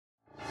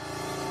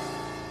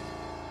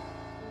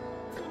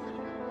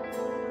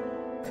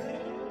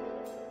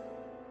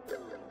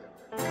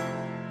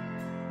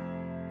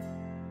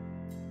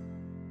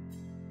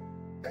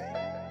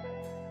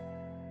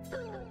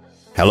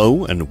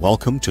Hello and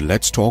welcome to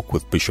Let's Talk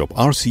with Bishop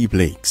R.C.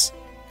 Blakes.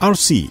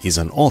 R.C. is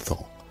an author,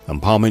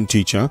 empowerment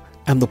teacher,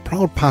 and the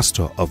proud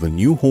pastor of the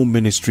New Home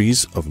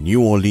Ministries of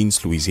New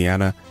Orleans,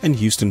 Louisiana and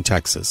Houston,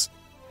 Texas.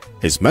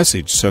 His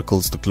message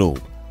circles the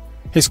globe.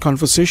 His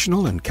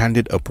conversational and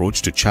candid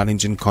approach to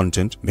challenging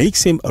content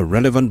makes him a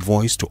relevant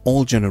voice to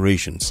all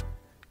generations.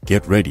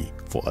 Get ready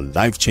for a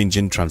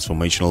life-changing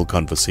transformational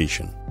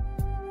conversation.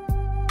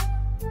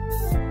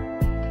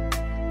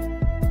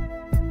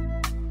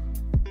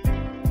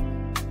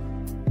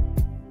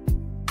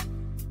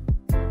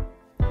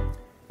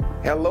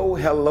 Hello.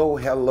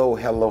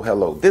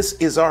 This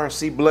is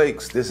R.C.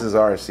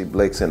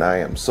 Blakes. And I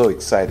am so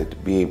excited to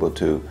be able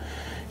to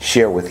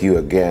share with you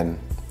again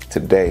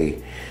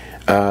today.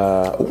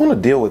 I want to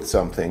deal with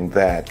something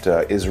that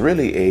is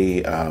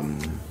really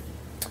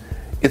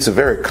it's a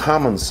very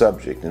common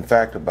subject. In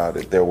fact, about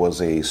it, there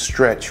was a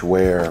stretch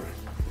where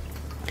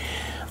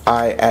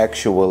I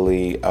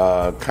actually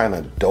kind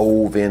of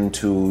dove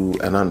into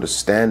an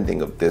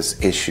understanding of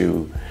this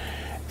issue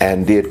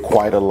and did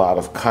quite a lot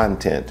of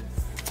content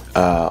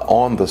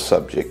on the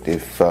subject.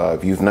 If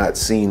you've not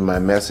seen my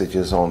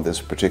messages on this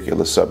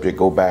particular subject,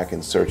 go back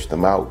and search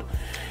them out.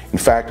 In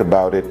fact,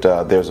 about it,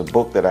 there's a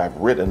book that I've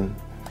written.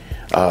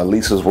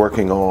 Lisa's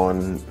working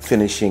on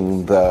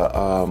finishing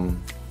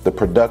the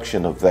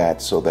production of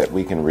that so that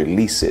we can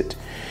release it.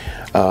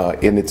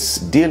 And it's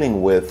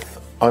dealing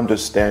with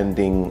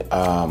understanding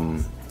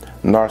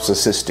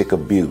narcissistic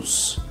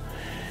abuse.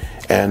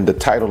 And the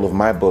title of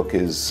my book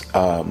is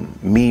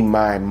Me,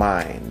 My,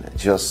 Mine,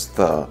 just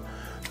the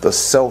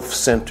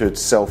self-centered,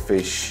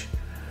 selfish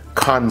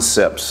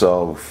concepts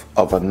of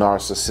a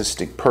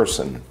narcissistic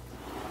person.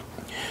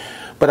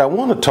 But I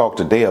want to talk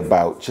today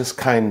about just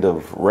kind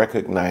of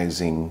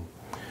recognizing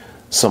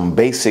some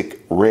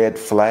basic red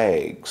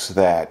flags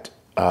that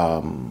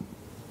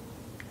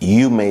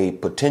you may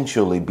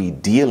potentially be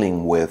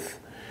dealing with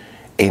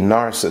a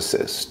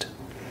narcissist.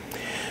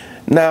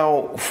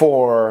 Now,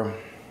 for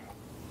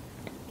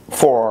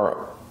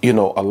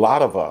a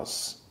lot of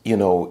us,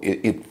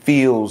 it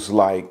feels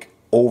like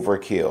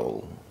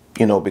overkill,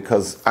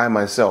 because I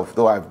myself,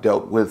 though I've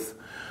dealt with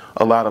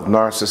a lot of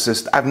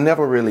narcissists, I've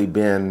never really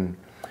been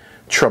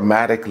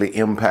traumatically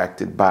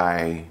impacted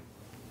by,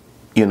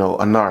 a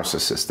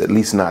narcissist, at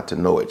least not to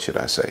know it, should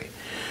I say.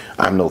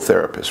 I'm no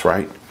therapist,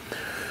 right?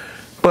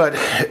 But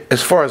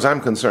as far as I'm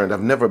concerned,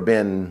 I've never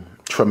been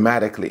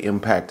traumatically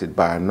impacted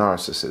by a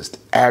narcissist.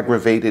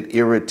 Aggravated,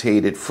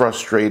 irritated,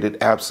 frustrated,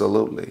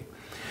 absolutely.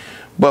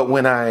 But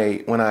when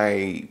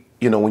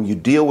you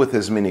deal with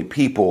as many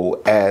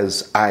people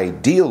as I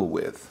deal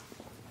with,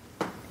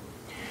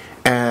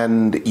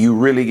 and you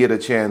really get a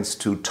chance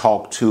to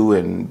talk to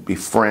and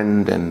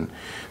befriend and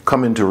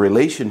come into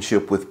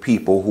relationship with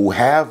people who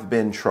have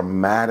been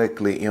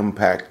traumatically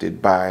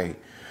impacted by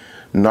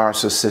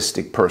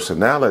narcissistic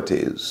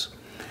personalities,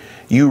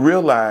 you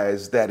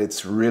realize that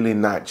it's really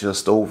not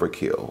just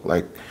overkill.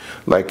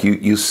 Like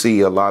you see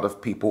a lot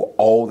of people,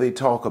 all they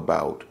talk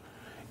about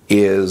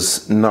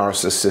is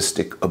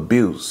narcissistic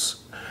abuse.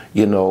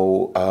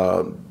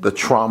 The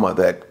trauma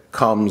that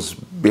comes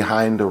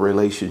behind a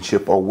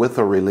relationship or with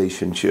a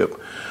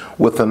relationship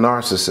with a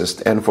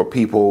narcissist. And for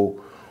people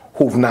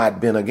who've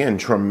not been, again,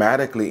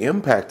 traumatically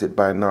impacted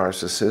by a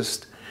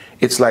narcissist,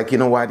 it's like,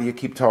 why do you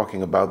keep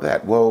talking about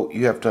that? Well,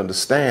 you have to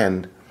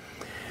understand,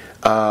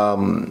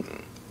 number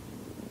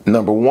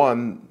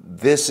one,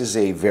 this is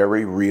a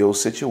very real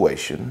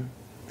situation.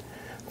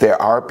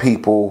 There are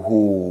people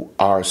who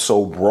are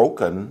so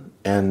broken,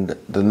 and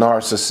the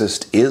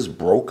narcissist is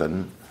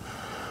broken,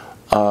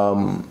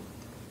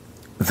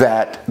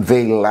 that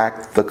they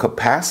lack the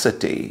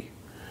capacity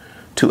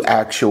to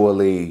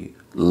actually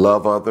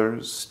love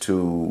others,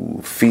 to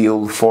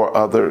feel for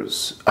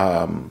others,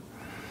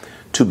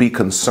 to be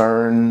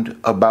concerned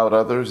about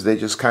others. They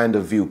just kind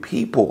of view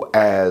people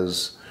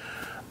as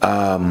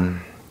a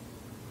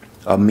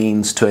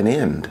means to an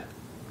end.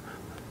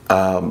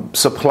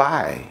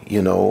 Supply,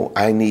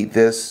 I need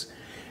this,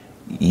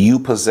 you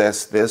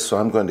possess this, so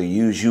I'm going to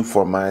use you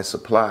for my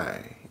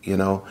supply.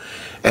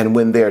 And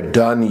when they're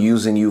done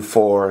using you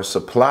for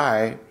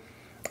supply,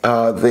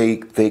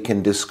 they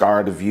can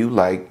discard of you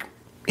like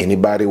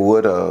anybody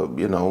would a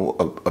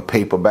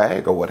paper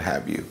bag or what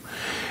have you.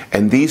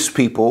 And these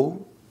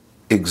people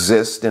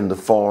exist in the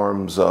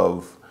forms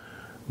of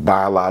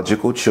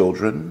biological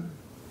children,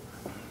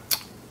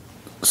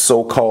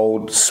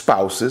 so-called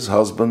spouses,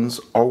 husbands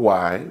or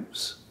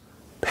wives,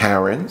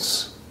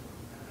 parents,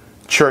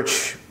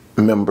 church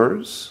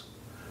members,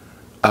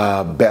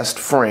 best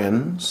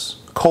friends,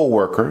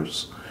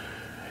 co-workers,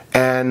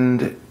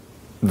 and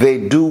they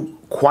do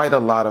quite a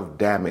lot of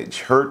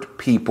damage. Hurt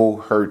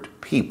people,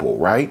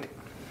 right?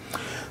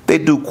 They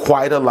do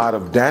quite a lot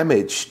of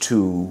damage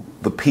to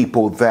the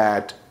people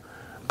that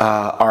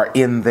are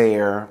in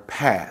their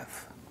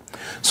path.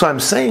 So I'm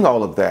saying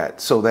all of that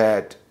so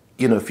that,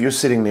 if you're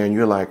sitting there and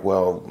you're like,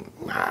 well,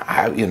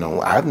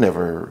 I've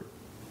never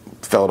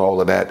felt all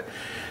of that,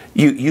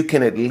 you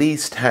can at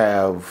least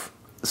have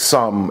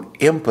some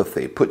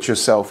empathy, put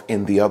yourself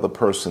in the other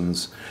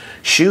person's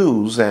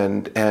shoes,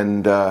 and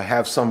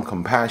have some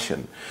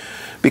compassion.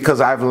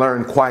 Because I've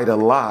learned quite a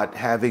lot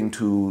having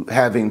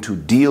to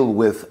deal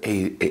with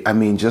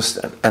just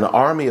an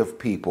army of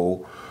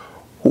people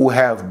who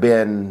have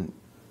been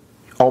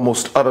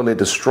almost utterly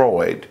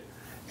destroyed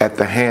at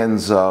the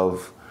hands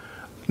of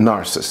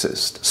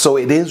narcissists. So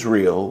it is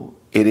real.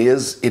 It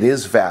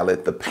is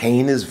valid. The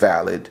pain is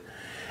valid,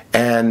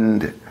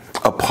 and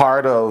a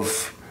part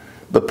of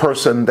the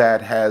person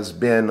that has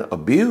been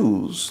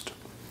abused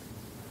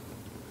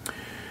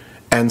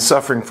and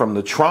suffering from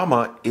the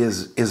trauma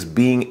is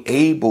being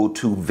able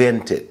to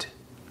vent it,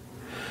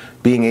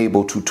 being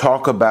able to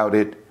talk about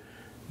it,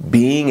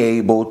 being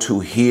able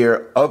to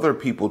hear other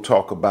people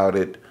talk about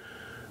it,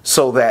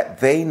 so that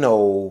they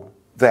know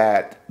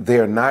that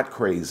they're not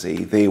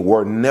crazy, they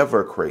were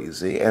never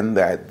crazy, and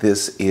that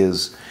this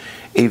is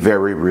a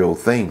very real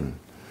thing.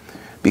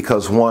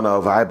 Because one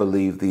of, I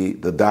believe,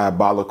 the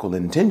diabolical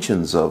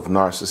intentions of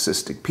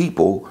narcissistic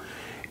people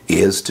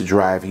is to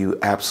drive you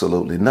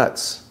absolutely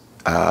nuts.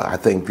 I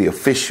think the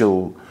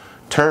official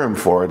term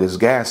for it is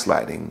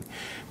gaslighting.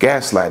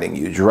 Gaslighting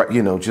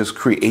you, just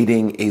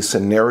creating a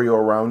scenario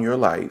around your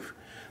life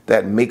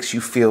that makes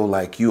you feel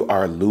like you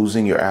are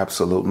losing your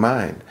absolute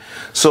mind.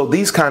 So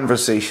these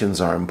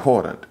conversations are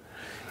important.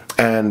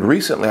 And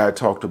recently I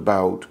talked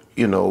about,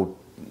 a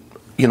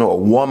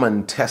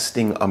woman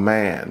testing a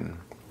man.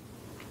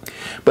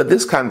 But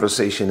this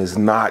conversation is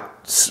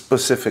not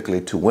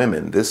specifically to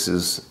women. This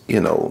is,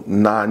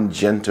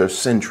 non-gender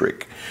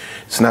centric.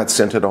 It's not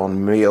centered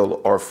on male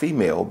or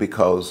female,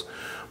 because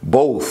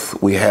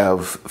both, we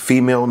have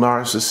female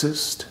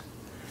narcissist,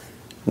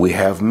 we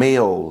have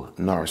male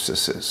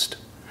narcissist.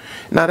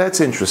 Now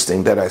that's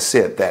interesting that I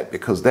said that,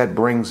 because that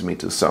brings me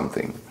to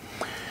something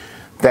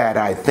that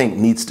I think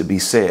needs to be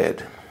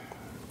said.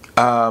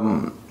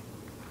 I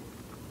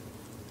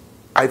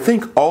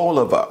think all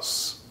of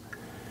us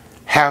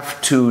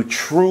have to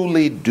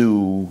truly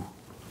do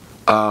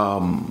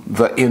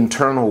the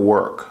internal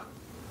work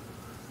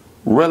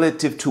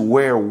relative to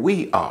where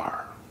we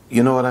are.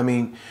 You know what I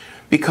mean?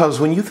 Because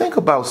when you think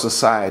about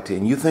society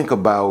and you think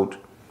about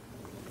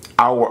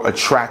our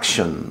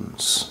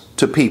attractions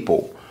to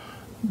people,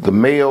 the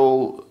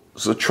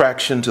male's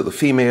attraction to the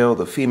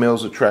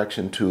female's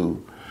attraction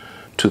to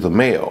the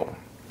male,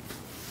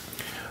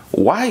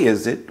 why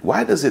does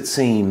it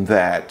seem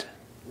that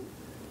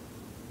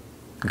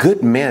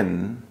good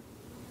men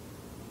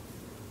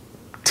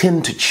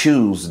tend to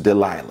choose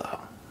Delilah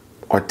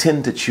or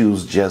tend to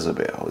choose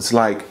Jezebel? It's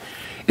like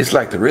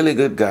the really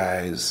good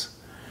guys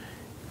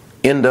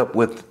end up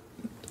with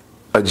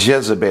a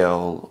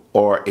Jezebel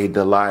or a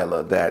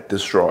Delilah that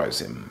destroys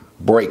him,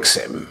 breaks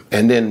him,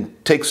 and then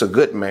takes a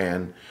good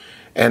man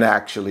and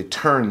actually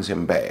turns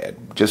him bad.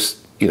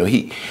 Just,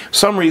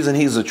 some reason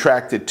he's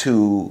attracted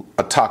to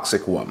a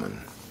toxic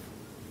woman.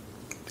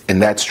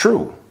 And that's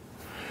true.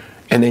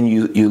 And then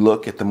you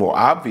look at the more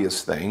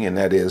obvious thing, and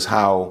that is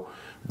how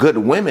good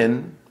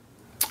women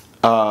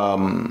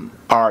are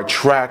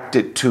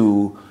attracted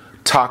to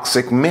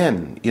toxic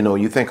men.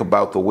 You think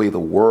about the way the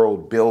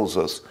world builds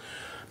us.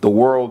 The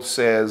world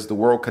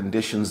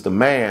conditions the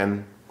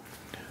man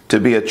to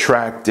be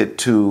attracted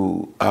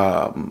to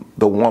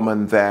the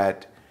woman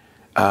that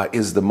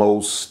is the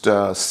most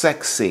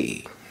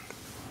sexy.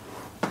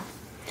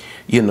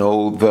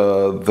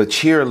 The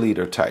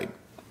cheerleader type.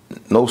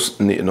 No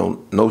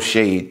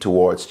shade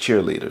towards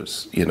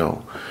cheerleaders,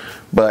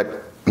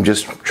 but I'm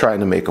just trying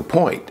to make a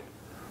point.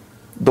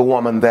 The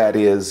woman that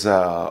is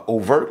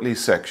overtly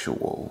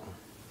sexual,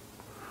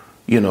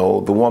 the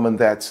woman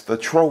that's the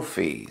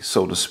trophy,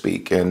 so to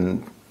speak.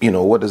 And,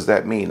 what does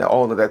that mean?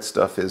 All of that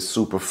stuff is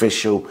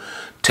superficial,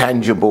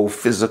 tangible,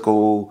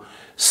 physical,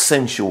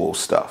 sensual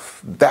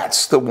stuff.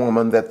 That's the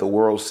woman that the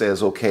world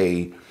says,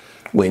 okay,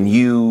 when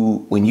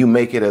you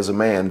make it as a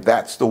man,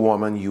 that's the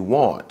woman you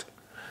want.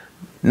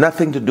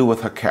 Nothing to do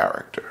with her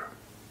character.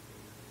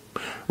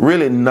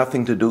 Really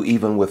nothing to do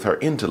even with her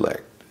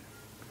intellect.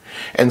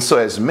 And so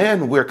as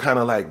men, we're kind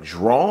of like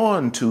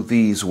drawn to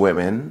these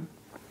women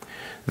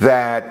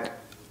that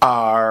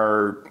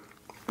are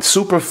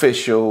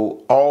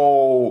superficial,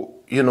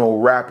 all,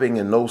 wrapping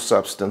in no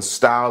substance,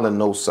 style and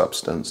no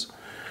substance.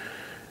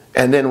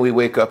 And then we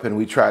wake up and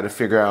we try to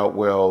figure out,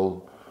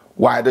 well,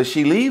 why does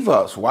she leave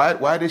us?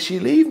 Why did she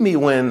leave me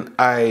when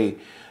I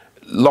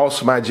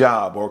lost my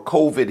job, or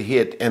COVID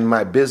hit and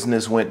my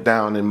business went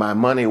down and my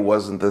money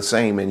wasn't the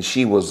same and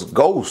she was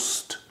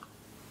ghost?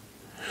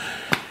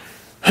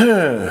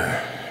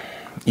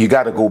 You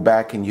got to go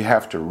back and you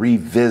have to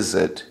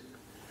revisit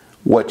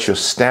what your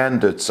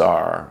standards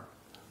are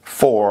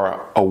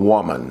for a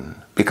woman.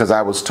 Because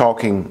I was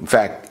talking, in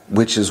fact,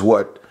 which is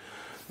what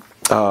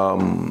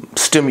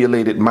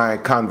stimulated my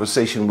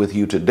conversation with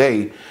you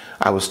today.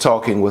 I was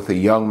talking with a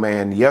young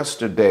man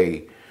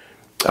yesterday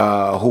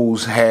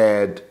who's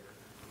had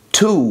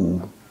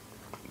 2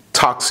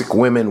 toxic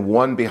women,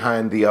 one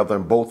behind the other,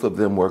 and both of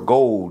them were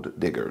gold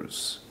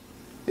diggers.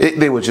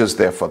 They were just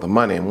there for the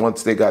money. And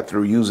once they got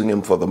through using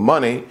him for the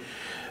money,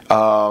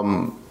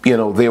 you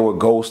know, they were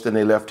ghosts and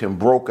they left him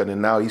broken.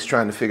 And now he's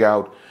trying to figure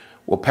out,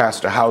 well,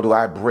 Pastor, how do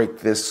I break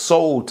this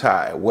soul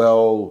tie?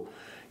 Well,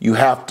 you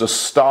have to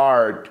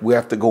start, we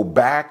have to go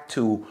back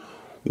to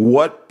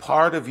what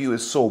part of you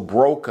is so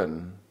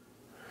broken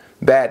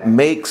that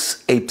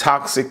makes a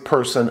toxic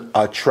person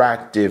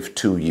attractive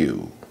to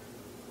you.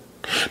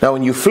 Now,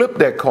 when you flip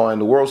that coin,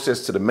 the world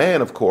says to the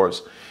man, of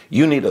course,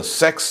 you need a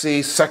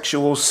sexy,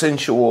 sexual,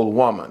 sensual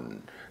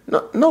woman.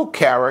 No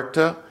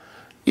character,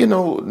 you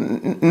know,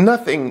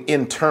 nothing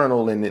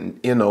internal and,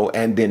 you know,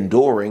 and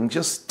enduring,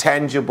 just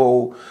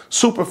tangible,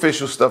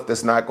 superficial stuff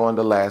that's not going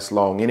to last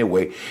long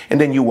anyway. And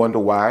then you wonder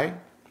why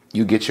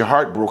you get your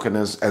heart broken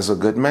as a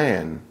good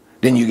man.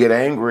 Then you get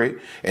angry,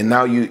 and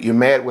now you're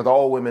mad with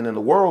all women in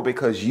the world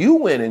because you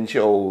went and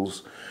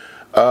chose,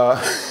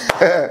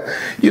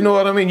 you know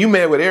what I mean? You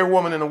mad with every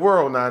woman in the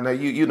world now. Now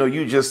you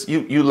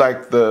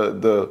like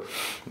the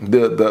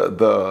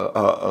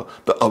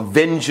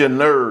Avenger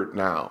nerd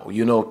now.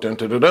 You know, dun,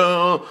 dun, dun,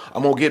 dun,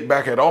 I'm gonna get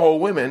back at all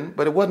women,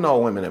 but it wasn't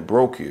all women that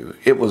broke you.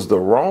 It was the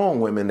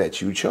wrong women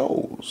that you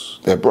chose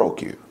that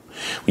broke you.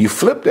 When you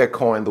flip that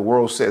coin, the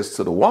world says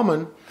to the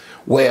woman,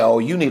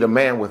 well, you need a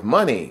man with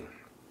money.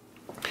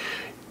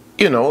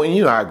 You know,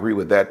 and I agree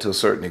with that to a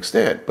certain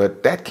extent,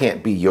 but that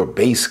can't be your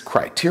base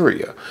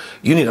criteria.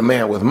 You need a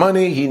man with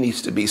money. He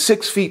needs to be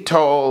 6 feet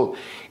tall.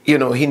 You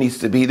know, he needs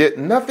to be there.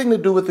 Nothing to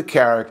do with the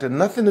character,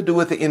 nothing to do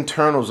with the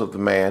internals of the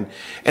man.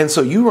 And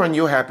so you run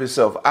your happy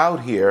self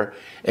out here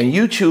and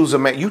you choose a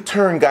man. You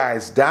turn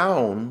guys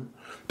down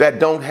that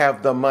don't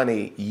have the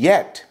money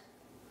yet.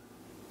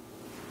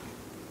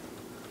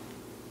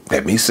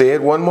 Let me say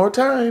it one more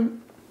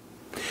time.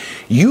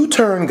 You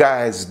turn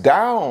guys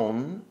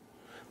down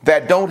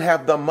that don't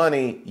have the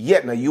money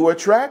yet. Now, you were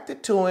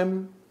attracted to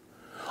him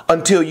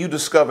until you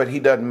discovered he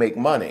doesn't make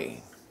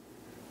money.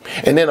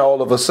 And then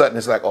all of a sudden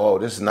it's like, oh,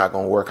 this is not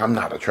going to work. I'm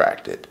not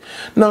attracted.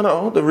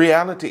 No, the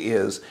reality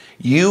is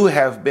you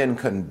have been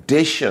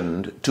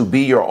conditioned to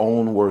be your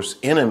own worst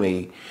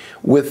enemy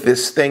with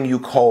this thing you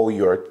call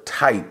your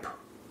type.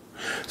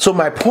 So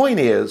my point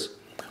is,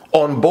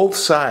 on both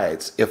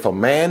sides, if a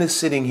man is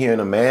sitting here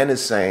and a man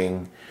is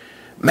saying,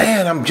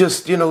 man, I'm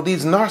just, you know,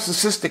 these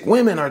narcissistic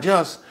women are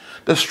just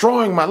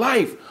destroying my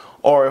life.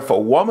 Or if a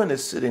woman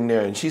is sitting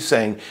there and she's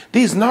saying,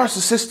 these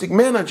narcissistic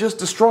men are just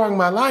destroying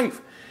my life.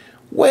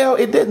 Well,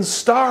 it didn't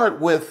start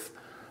with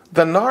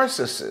the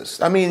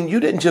narcissist. I mean, you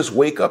didn't just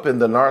wake up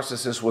and the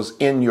narcissist was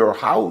in your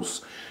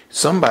house.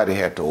 Somebody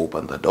had to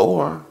open the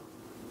door.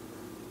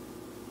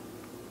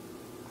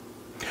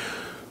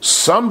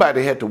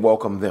 Somebody had to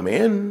welcome them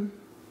in.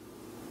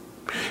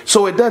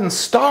 So it doesn't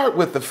start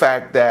with the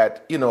fact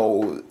that, you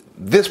know,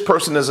 this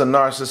person is a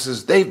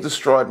narcissist, they've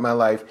destroyed my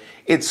life.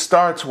 It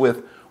starts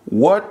with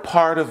what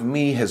part of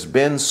me has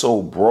been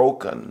so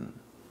broken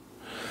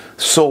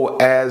so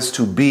as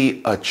to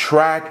be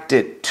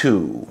attracted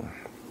to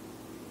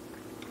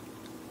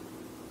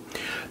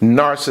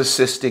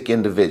narcissistic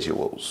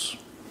individuals.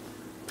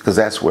 Because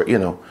that's where, you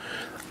know,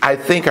 I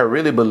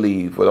really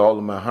believe with all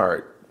of my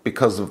heart,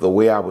 because of the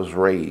way I was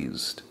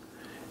raised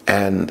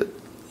and,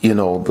 you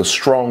know, the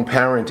strong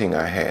parenting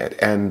I had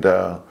and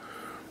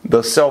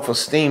the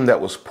self-esteem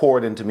that was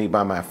poured into me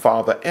by my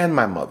father and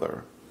my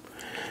mother.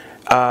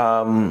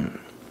 Though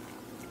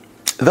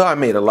I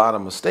made a lot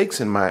of mistakes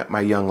in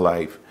my young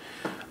life,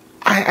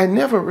 I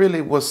never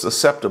really was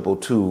susceptible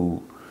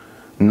to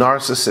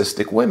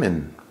narcissistic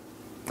women.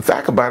 The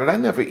fact about it, I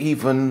never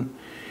even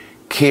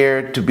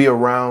cared to be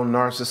around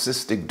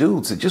narcissistic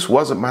dudes. It just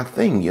wasn't my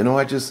thing. You know,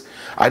 I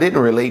didn't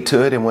relate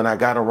to it. And when I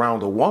got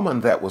around a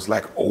woman that was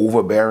like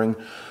overbearing,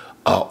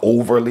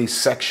 overly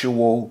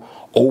sexual,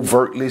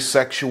 overtly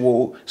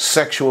sexual,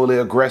 sexually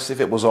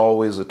aggressive, it was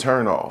always a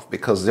turnoff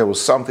because there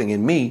was something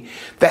in me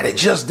that it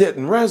just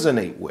didn't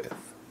resonate with.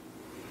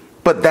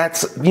 But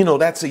that's, you know,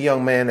 that's a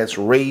young man that's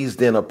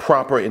raised in a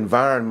proper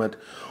environment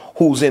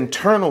whose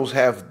internals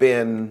have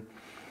been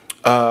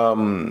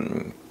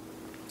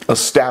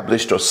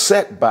established or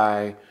set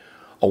by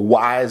a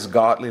wise,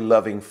 godly,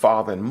 loving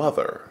father and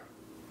mother.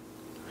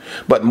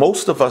 But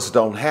most of us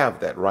don't have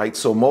that, right?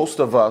 So most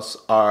of us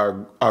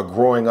are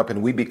growing up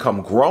and we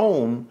become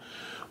grown,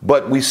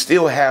 but we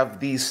still have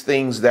these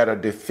things that are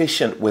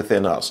deficient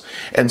within us.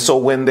 And so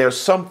when there's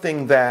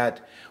something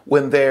that,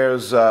 when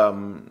there's a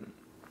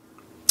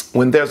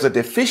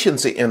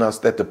deficiency in us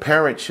that the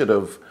parent should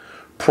have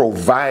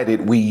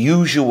provided, we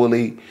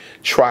usually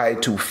try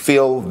to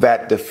fill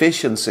that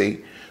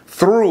deficiency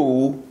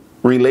through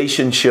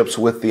relationships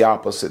with the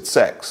opposite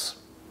sex.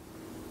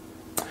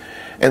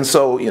 And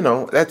so, you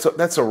know,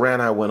 that's a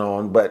rant I went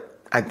on, but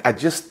I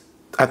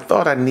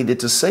thought I needed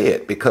to say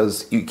it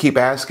because you keep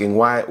asking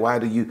why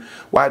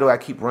do I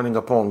keep running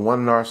upon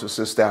one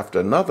narcissist after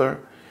another?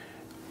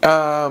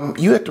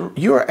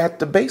 You're at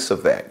the base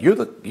of that. You're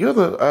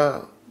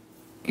the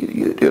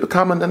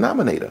common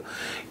denominator.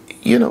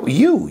 You know,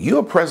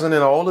 you're present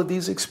in all of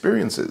these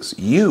experiences.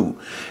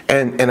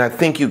 And I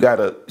think you got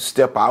to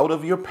step out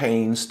of your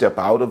pain, step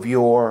out of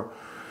your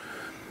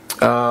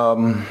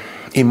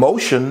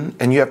emotion,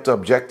 and you have to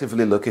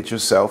objectively look at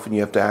yourself, and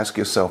you have to ask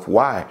yourself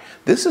why.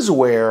 This is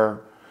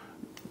where,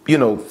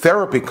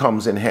 therapy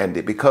comes in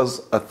handy,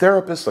 because a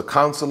therapist, a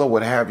counselor,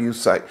 what have you,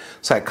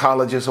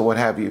 psychologist or what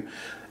have you,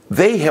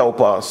 they help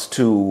us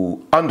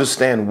to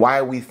understand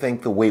why we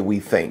think the way we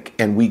think,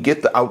 and we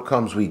get the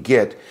outcomes we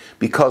get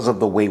because of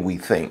the way we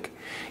think.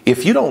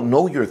 If you don't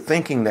know you're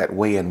thinking that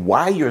way and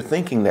why you're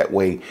thinking that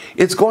way,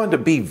 it's going to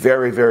be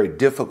very, very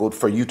difficult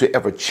for you to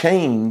ever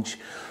change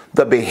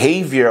the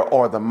behavior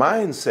or the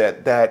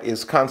mindset that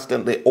is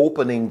constantly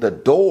opening the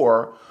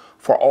door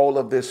for all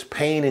of this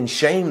pain and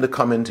shame to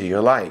come into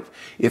your life.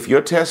 If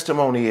your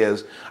testimony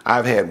is,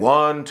 I've had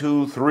 1,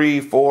 2, 3,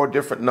 4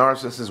 different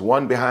narcissists,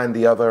 one behind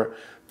the other,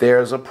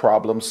 there's a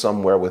problem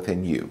somewhere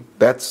within you.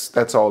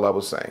 That's all I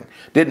was saying.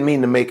 Didn't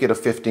mean to make it a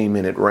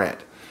 15-minute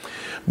rant.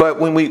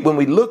 But when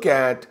we look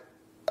at,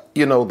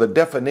 the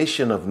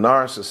definition of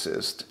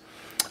narcissist,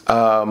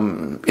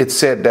 it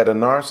said that a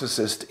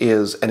narcissist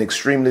is an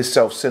extremely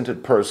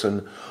self-centered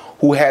person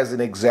who has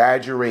an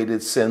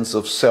exaggerated sense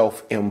of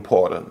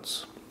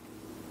self-importance.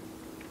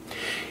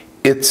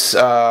 It's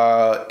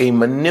a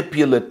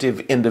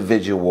manipulative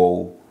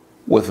individual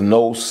with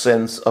no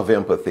sense of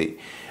empathy.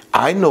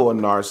 I know a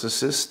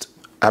narcissist.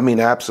 I mean,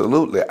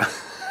 absolutely.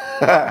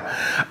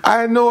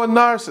 I know a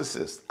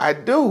narcissist. I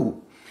do.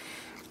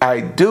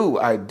 And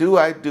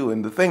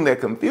the thing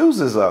that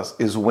confuses us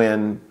is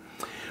when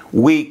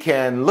we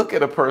can look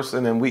at a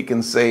person and we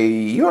can say,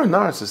 you're a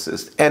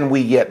narcissist, and we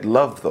yet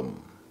love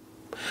them.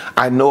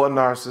 I know a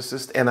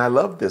narcissist and I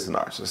love this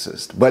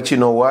narcissist. But you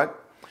know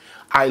what?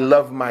 I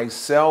love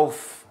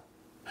myself.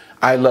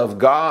 I love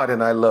God,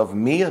 and I love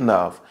me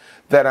enough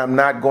that I'm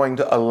not going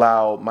to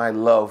allow my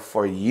love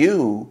for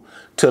you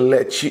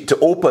to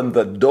open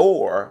the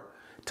door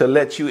to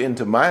let you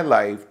into my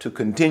life to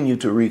continue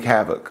to wreak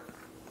havoc.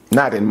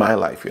 Not in my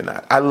life, you're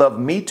not. I love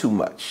me too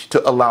much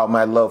to allow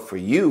my love for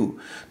you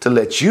to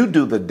let you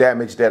do the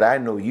damage that I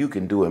know you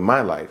can do in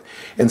my life.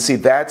 And see,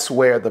 that's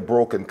where the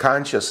broken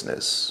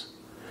consciousness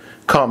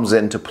comes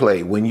into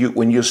play. When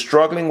you're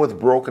struggling with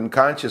broken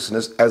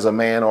consciousness as a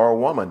man or a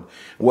woman,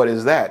 what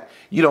is that?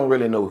 You don't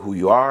really know who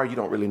you are. You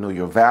don't really know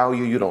your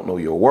value. You don't know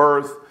your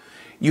worth.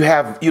 You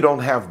don't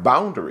have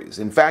boundaries.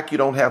 In fact, you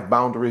don't have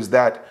boundaries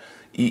that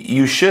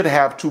you should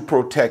have to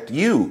protect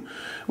you.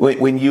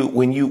 When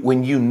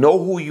you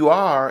know who you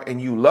are and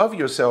you love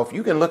yourself,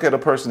 you can look at a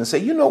person and say,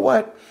 you know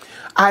what?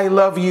 I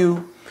love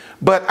you,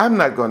 but I'm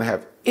not going to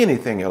have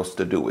anything else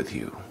to do with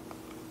you.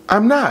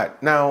 I'm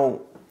not.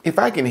 Now, if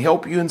I can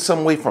help you in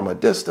some way from a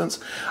distance,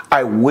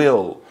 I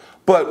will.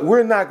 But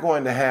we're not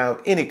going to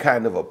have any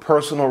kind of a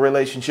personal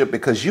relationship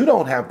because you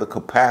don't have the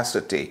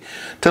capacity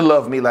to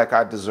love me like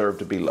I deserve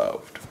to be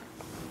loved.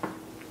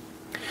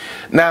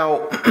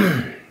 Now,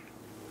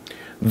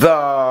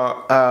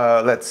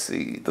 the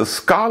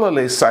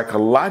scholarly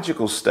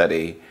psychological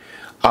study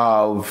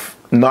of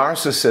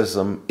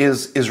narcissism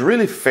is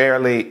really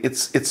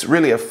it's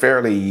really a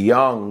fairly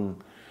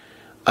young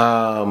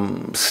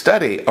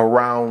study,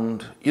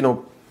 around,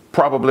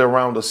 probably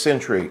around a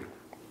century.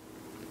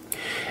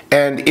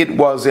 And it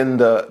was in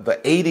the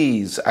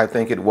 80s, I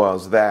think it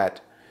was,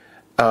 that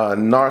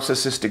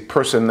narcissistic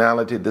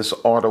personality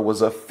disorder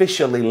was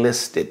officially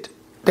listed.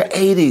 The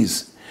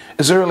 80s,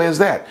 as early as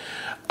that.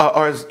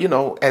 Or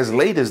as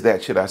late as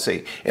that, should I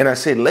say. And I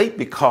say late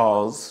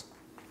because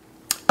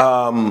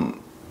the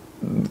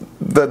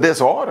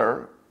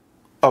disorder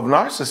of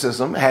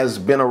narcissism has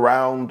been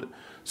around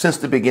since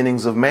the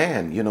beginnings of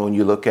man. And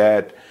you look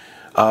at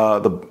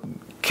the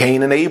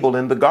Cain and Abel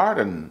in the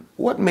garden.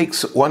 What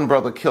makes one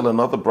brother kill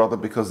another brother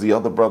because the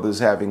other brother is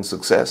having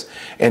success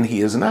and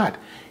he is not?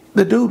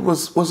 The dude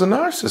was a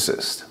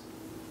narcissist.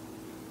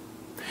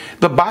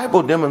 The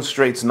Bible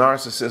demonstrates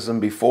narcissism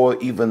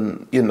before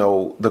even,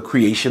 the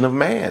creation of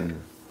man.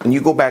 When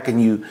you go back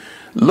and you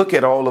look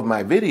at all of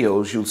my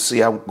videos, you'll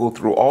see I go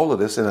through all of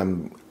this,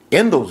 and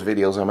in those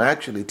videos, I'm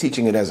actually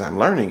teaching it as I'm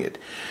learning it.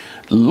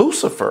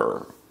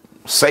 Lucifer,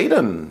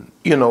 Satan,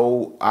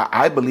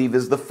 I believe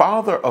is the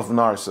father of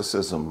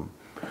narcissism.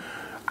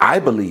 I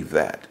believe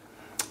that.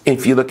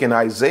 If you look in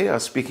Isaiah,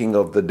 speaking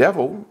of the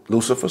devil,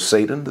 Lucifer,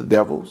 Satan, the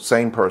devil,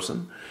 same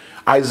person.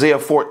 Isaiah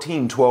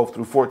 14, 12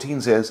 through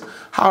 14 says,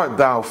 how art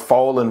thou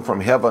fallen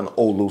from heaven,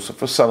 O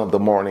Lucifer, son of the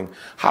morning?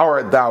 How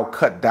art thou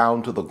cut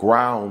down to the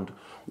ground,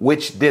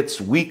 which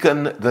didst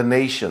weaken the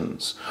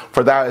nations?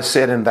 For thou hast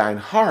said in thine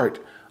heart,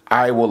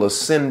 I will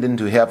ascend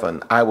into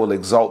heaven. I will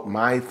exalt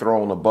my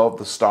throne above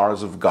the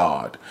stars of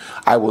God.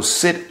 I will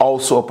sit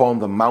also upon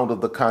the mount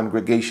of the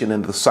congregation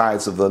in the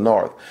sides of the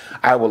north.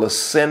 I will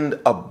ascend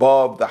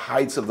above the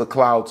heights of the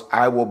clouds.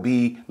 I will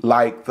be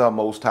like the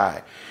Most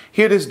High.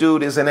 Here this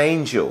dude is an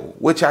angel,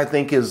 which I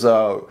think is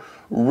a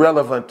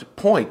relevant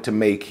point to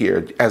make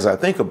here as I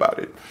think about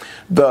it.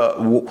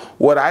 Who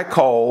I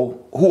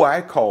call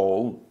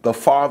the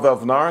father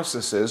of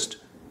narcissist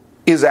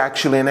is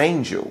actually an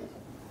angel.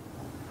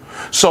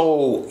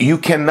 So you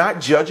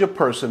cannot judge a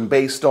person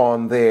based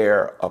on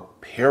their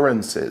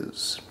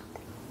appearances.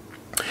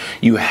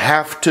 You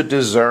have to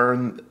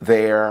discern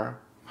their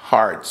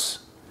hearts.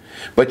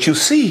 But you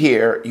see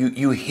here,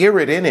 you hear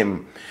it in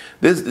him.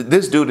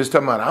 This dude is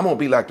talking about, I'm going to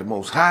be like the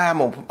Most High. I'm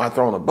going to put my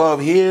throne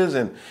above his.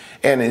 And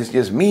it's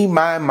just me,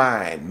 my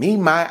mind, me,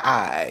 my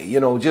I. You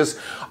know, just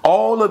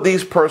all of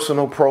these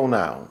personal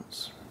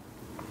pronouns.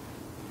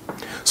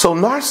 So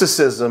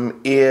narcissism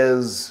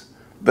is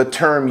the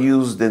term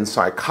used in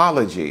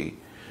psychology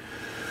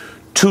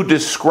to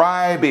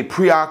describe a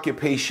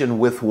preoccupation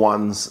with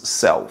one's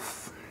self.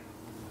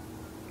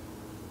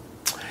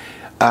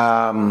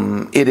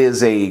 It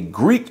is a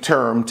Greek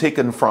term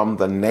taken from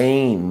the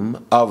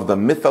name of the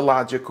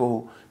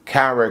mythological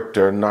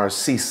character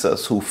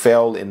Narcissus, who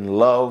fell in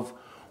love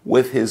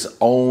with his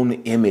own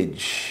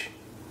image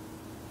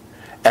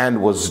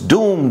and was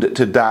doomed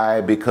to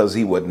die because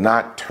he would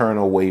not turn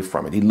away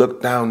from it. He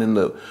looked down in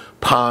the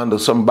pond or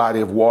some body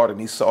of water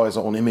and he saw his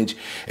own image,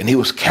 and he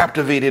was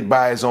captivated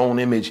by his own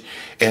image,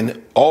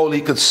 and all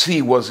he could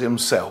see was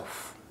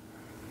himself.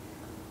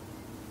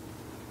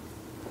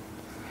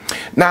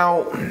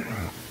 Now,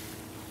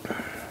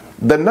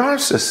 the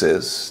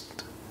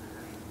narcissist,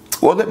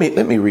 well, let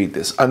me read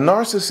this. A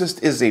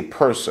narcissist is a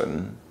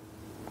person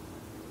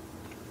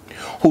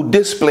who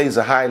displays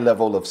a high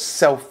level of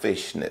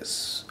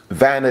selfishness,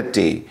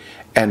 vanity,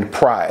 and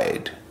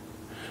pride.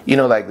 You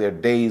know, like there are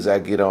days I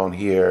get on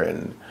here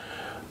and,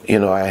 you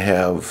know,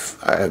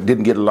 I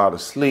didn't get a lot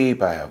of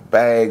sleep. I have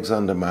bags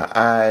under my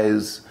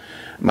eyes.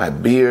 My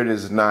beard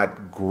is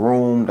not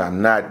groomed.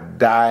 I'm not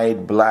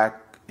dyed black.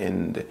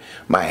 And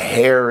my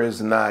hair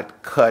is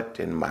not cut,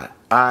 and my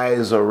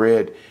eyes are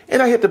red,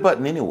 and I hit the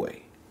button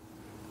anyway,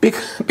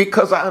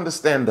 because I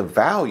understand the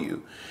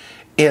value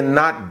in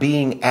not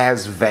being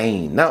as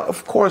vain. Now,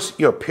 of course,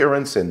 your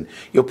appearance and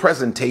your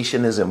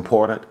presentation is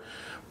important,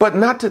 but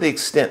not to the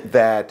extent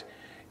that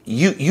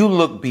you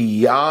look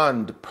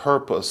beyond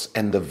purpose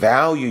and the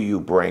value you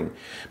bring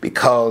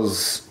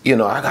because, you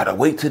know, I got to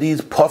wait till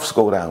these puffs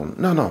go down.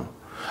 No.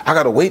 I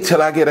got to wait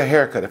till I get a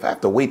haircut. If I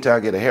have to wait till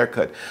I get a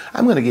haircut,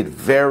 I'm going to get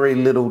very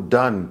little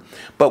done.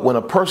 But when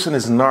a person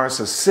is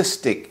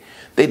narcissistic,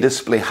 they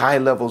display high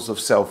levels of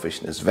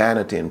selfishness,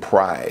 vanity, and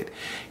pride.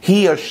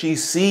 He or she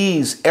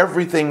sees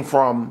everything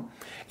from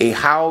a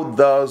how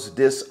does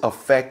this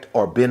affect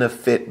or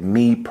benefit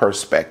me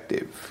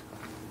perspective.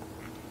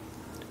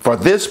 For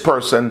this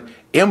person,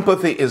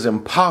 empathy is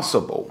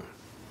impossible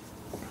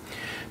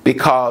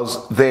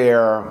because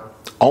their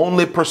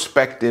only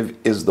perspective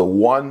is the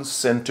one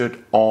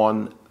centered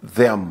on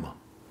them.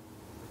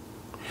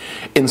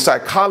 In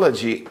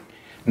psychology,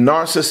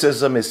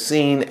 narcissism is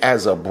seen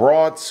as a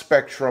broad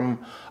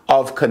spectrum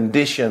of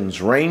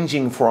conditions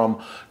ranging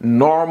from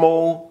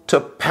normal to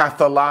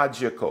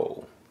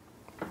pathological.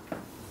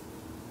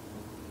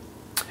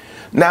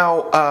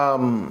 Now,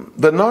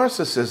 the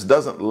narcissist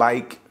doesn't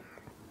like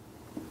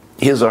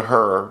his or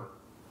her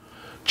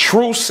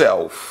true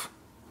self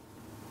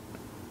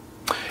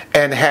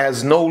and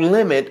has no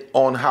limit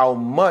on how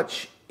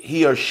much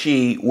he or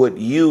she would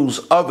use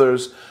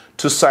others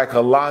to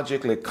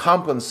psychologically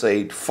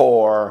compensate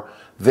for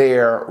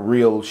their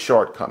real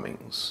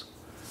shortcomings.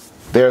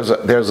 There's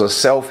a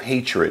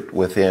self-hatred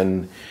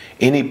within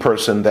any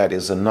person that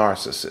is a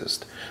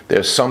narcissist.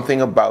 There's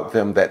something about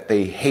them that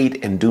they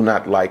hate and do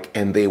not like,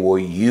 and they will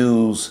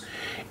use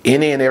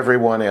any and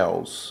everyone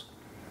else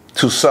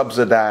to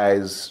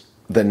subsidize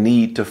the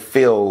need to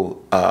fill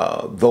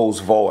those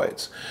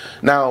voids.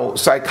 Now,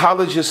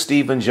 psychologist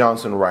Stephen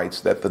Johnson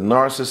writes that the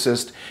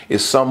narcissist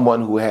is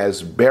someone who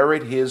has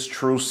buried his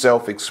true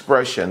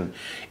self-expression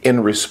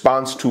in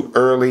response to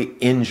early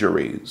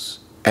injuries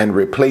and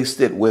replaced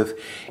it with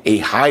a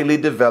highly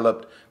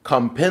developed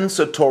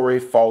compensatory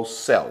false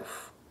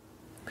self.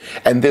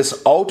 And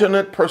this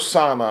alternate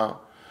persona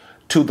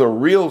to the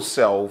real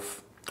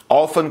self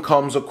often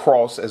comes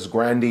across as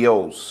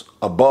grandiose,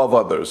 above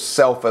others,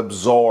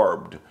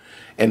 self-absorbed,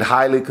 and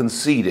highly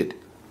conceited.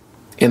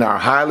 In our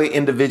highly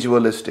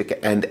individualistic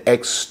and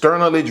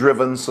externally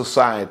driven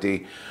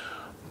society,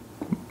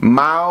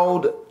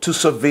 mild to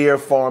severe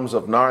forms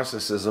of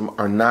narcissism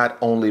are not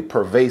only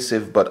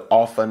pervasive but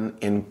often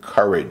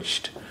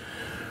encouraged.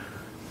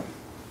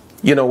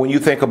 You know, when you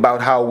think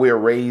about how we're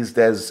raised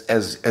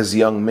as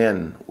young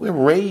men, we're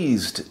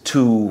raised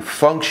to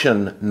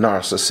function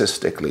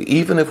narcissistically,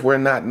 even if we're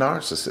not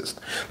narcissists.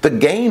 The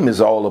game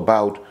is all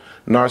about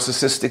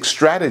narcissistic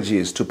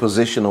strategies to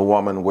position a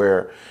woman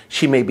where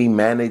she may be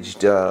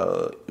managed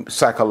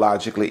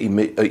psychologically,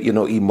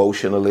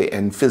 emotionally,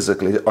 and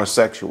physically or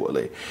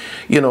sexually.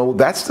 You know,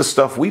 that's the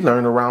stuff we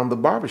learn around the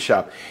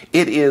barbershop.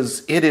 It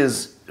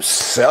is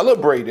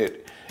celebrated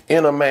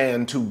in a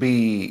man to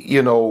be,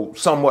 you know,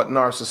 somewhat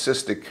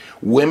narcissistic.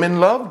 Women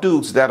love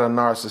dudes that are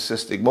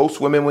narcissistic. Most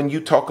women, when you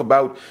talk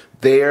about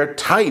their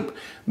type,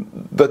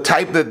 the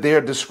type that they're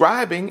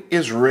describing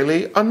is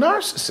really a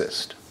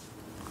narcissist.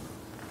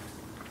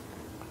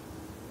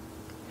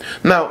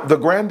 Now, the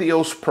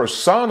grandiose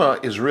persona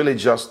is really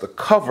just the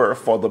cover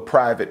for the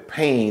private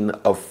pain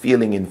of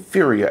feeling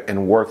inferior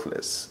and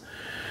worthless.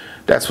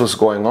 That's what's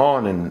going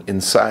on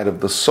inside of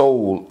the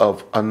soul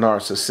of a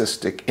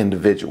narcissistic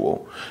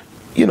individual.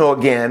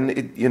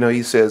 Again,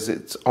 he says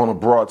it's on a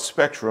broad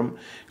spectrum,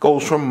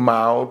 goes from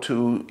mild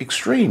to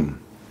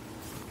extreme.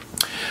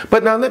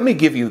 But now let me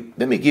give you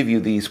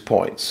these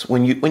points.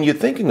 When you're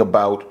thinking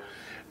about,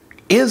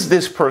 is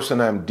this person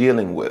I'm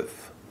dealing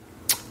with,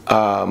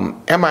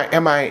 am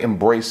I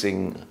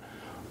embracing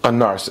a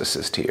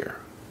narcissist here?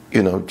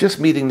 Just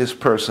meeting this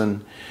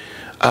person,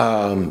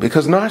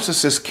 because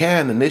narcissists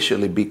can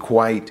initially be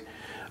quite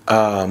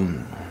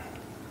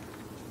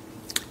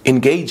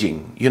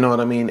engaging, you know what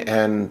I mean,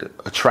 and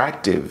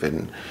attractive,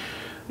 and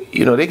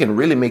they can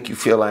really make you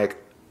feel like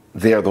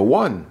they're the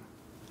one.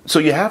 So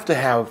you have to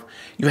have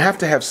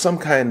some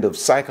kind of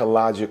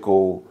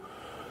psychological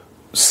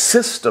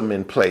system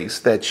in place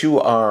that you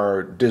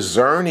are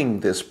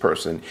discerning this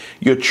person.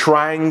 You're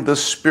trying the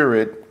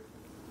spirits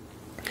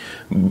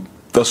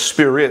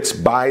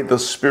by the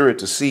Spirit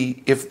to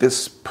see if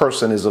this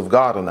person is of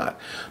God or not.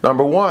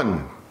 Number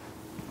one,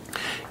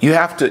 you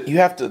have to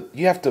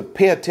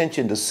pay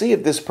attention to see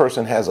if this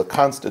person has a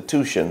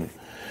constitution,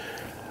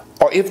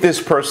 or if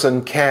this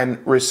person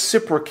can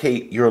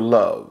reciprocate your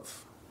love.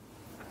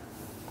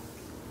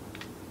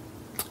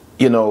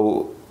 You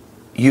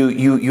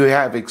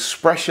have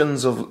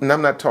expressions of, and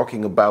I'm not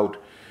talking about,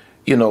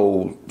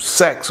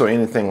 sex or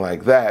anything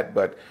like that,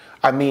 but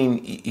I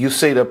mean, you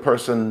say to a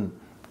person,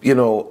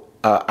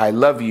 I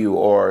love you,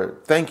 or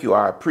thank you,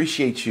 I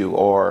appreciate you,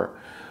 or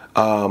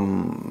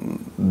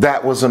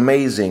that was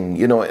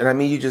amazing, and I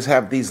mean, you just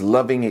have these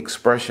loving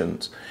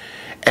expressions,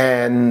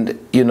 and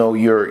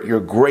you're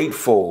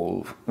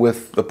grateful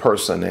with the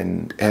person,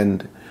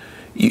 and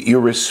you're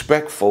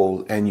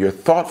respectful, and you're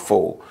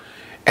thoughtful.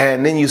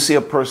 And then you see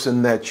a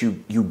person that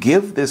you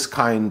give this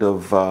kind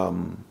of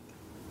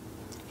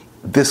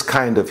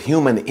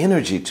human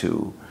energy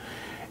to,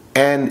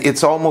 and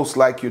it's almost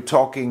like you're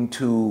talking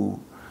to,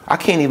 I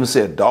can't even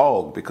say a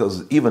dog,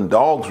 because even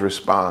dogs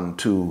respond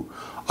to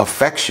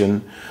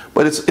affection,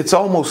 but it's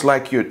almost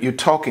like you're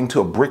talking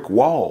to a brick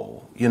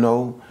wall.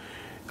 It's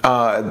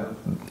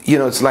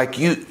like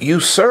you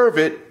serve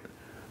it,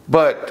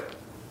 but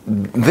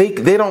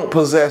they don't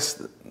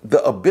possess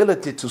the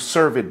ability to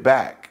serve it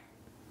back.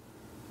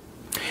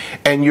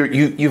 And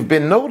you've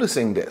been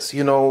noticing this,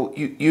 you're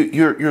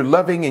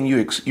loving, and you're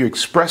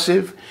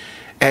expressive,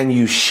 and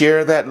you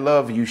share that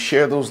love, you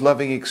share those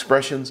loving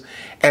expressions,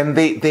 and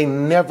they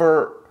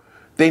never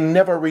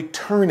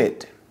return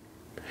it.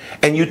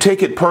 And you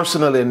take it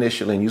personally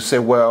initially, and you say,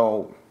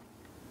 well,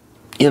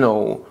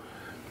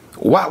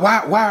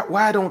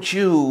 why don't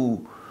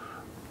you,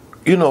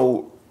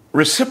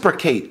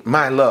 reciprocate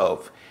my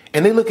love?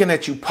 And they're looking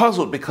at you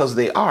puzzled, because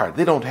they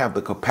don't have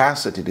the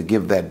capacity to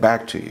give that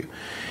back to you.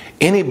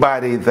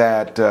 Anybody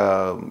that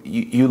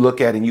you look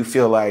at and you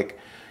feel like,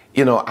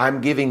 I'm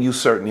giving you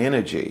certain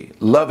energy,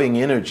 loving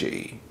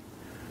energy,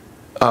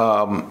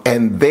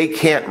 and they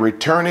can't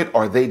return it,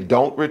 or they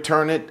don't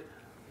return it,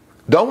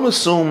 don't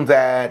assume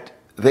that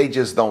they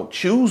just don't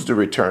choose to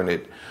return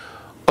it.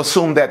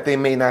 Assume that they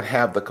may not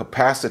have the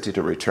capacity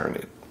to return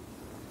it.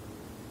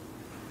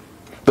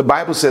 The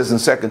Bible says in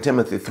 2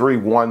 Timothy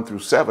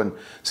 3:1-7,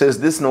 says,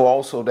 "This know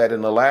also, that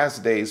in the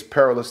last days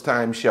perilous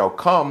times shall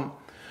come,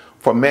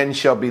 for men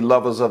shall be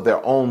lovers of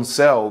their own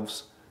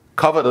selves,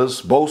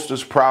 covetous,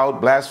 boasters, proud,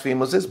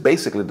 blasphemers." It's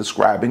basically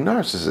describing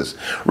narcissists.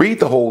 Read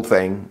the whole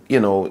thing,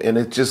 and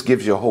it just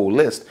gives you a whole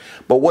list.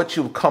 But what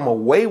you come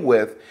away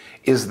with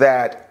is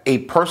that a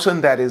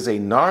person that is a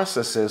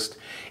narcissist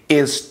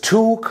is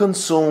too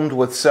consumed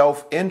with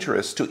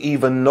self-interest to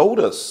even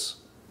notice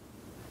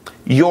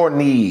your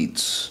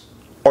needs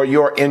or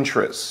your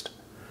interest.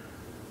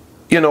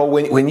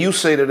 When you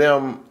say to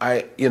them,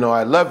 I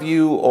love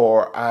you,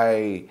 or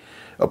I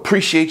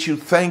appreciate you,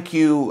 thank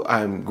you,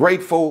 I'm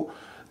grateful,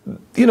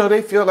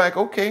 they feel like,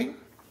 okay,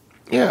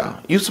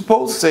 yeah, you're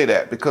supposed to say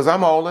that, because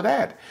I'm all of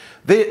that.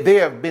 They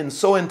have been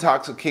so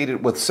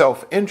intoxicated with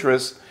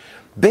self-interest,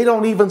 they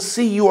don't even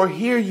see you or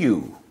hear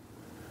you.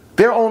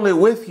 They're only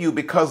with you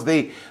because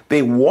they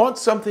want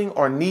something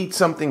or need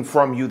something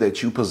from you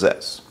that you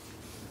possess.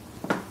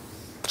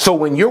 So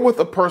when you're with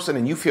a person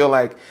and you feel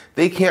like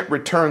they can't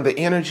return the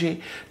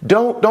energy,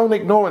 don't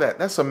ignore that.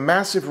 That's a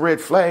massive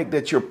red flag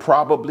that you're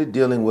probably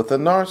dealing with a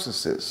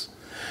narcissist.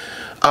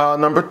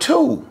 Number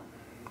two,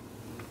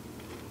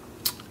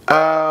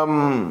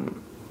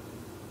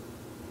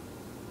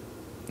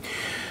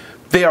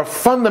 they are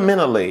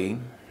fundamentally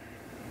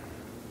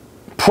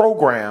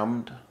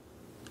programmed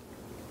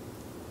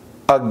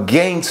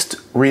against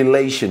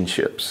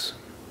relationships.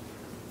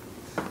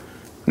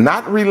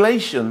 Not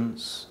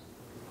relations,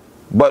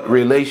 but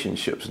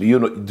relationships. Do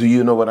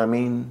you know what I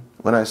mean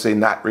when I say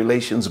not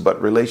relations,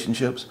 but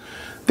relationships?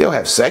 They'll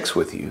have sex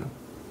with you.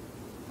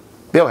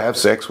 They'll have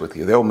sex with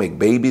you. They'll make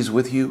babies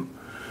with you,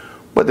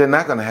 but they're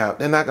not going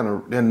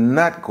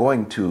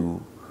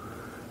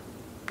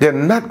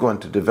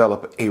to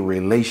develop a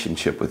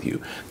relationship with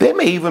you. They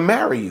may even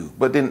marry you,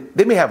 but then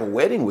they may have a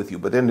wedding with you,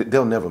 but then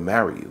they'll never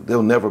marry you.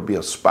 They'll never be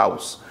a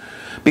spouse,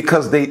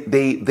 because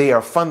they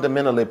are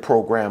fundamentally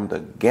programmed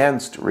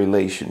against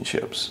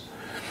relationships.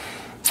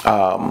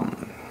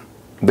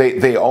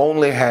 They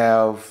only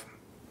have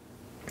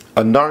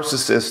A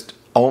narcissist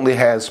only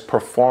has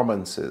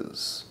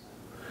performances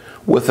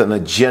with an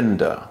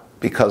agenda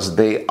because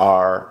they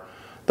are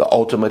the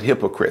ultimate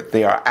hypocrite.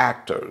 They are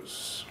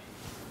actors.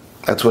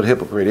 That's what a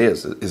hypocrite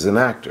is an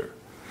actor.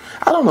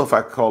 I don't know if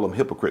I call them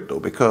hypocrite though,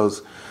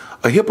 because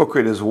a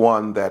hypocrite is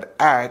one that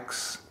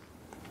acts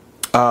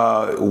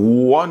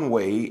one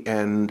way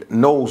and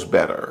knows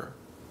better,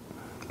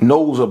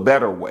 knows a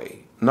better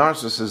way.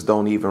 Narcissists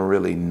don't even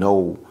really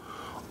know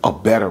a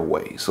better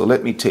way. So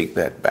let me take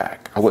that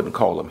back. I wouldn't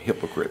call them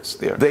hypocrites.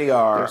 They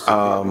are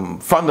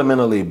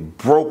fundamentally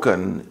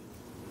broken,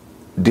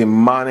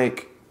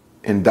 demonic,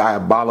 and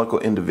diabolical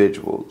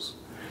individuals.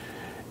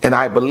 And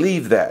I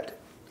believe that.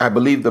 I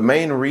believe the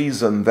main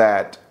reason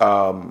that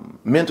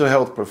mental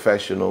health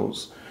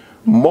professionals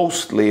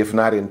mostly, if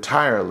not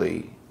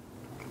entirely,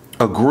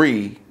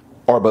 agree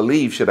or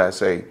believe, should I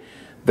say,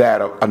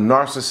 that a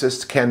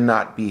narcissist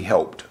cannot be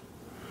helped.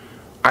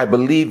 I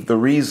believe the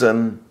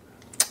reason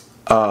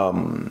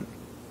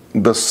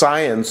the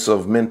science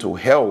of mental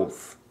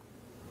health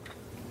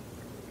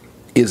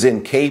is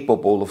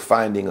incapable of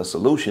finding a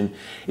solution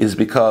is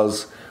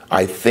because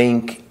I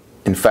think,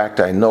 in fact,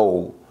 I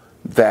know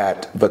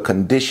that the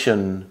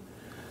condition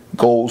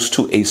goes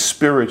to a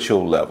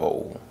spiritual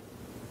level.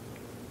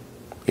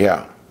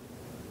 Yeah.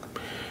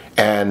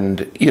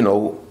 And, you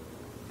know,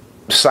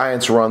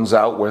 science runs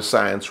out where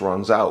science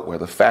runs out. Where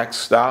the facts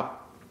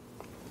stop,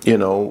 you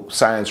know,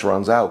 science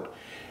runs out.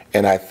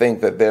 And I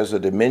think that there's a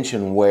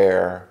dimension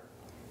where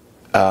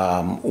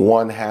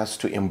one has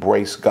to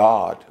embrace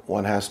God,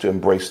 one has to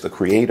embrace the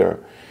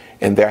Creator,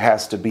 and there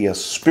has to be a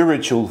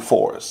spiritual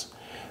force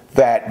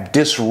that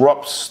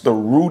disrupts the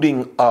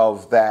rooting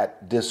of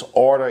that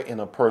disorder in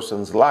a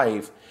person's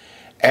life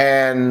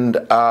and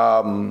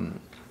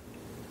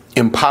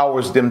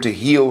empowers them to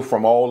heal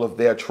from all of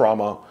their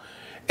trauma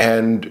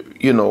and,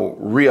 you know,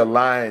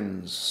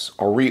 realigns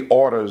or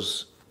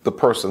reorders the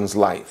person's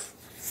life.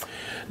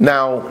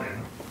 Now,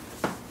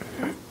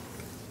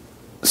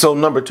 so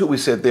number two, we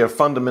said they're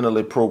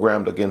fundamentally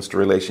programmed against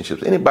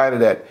relationships. Anybody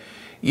that,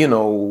 you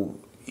know,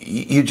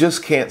 you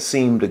just can't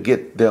seem to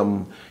get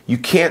them, you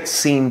can't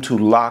seem to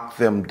lock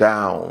them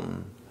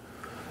down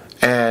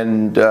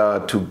and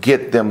to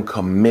get them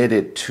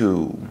committed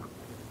to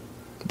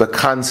the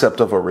concept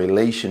of a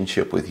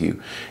relationship with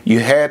you. You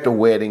had the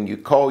wedding, you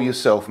call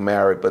yourself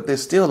married, but they're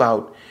still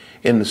out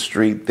in the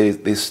street.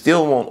 They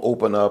still won't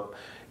open up.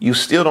 You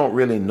still don't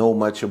really know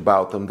much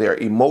about them. They're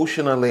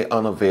emotionally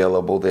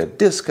unavailable. They're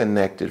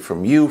disconnected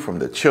from you, from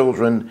the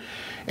children,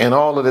 and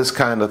all of this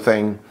kind of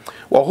thing.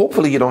 Well,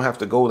 hopefully you don't have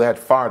to go that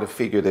far to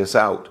figure this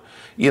out.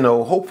 You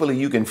know, hopefully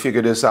you can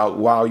figure this out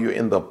while you're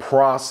in the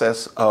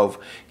process of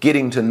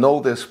getting to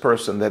know this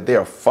person, that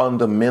they're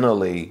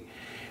fundamentally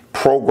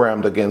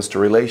programmed against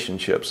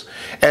relationships.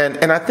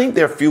 And I think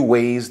there are a few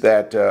ways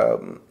that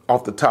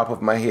off the top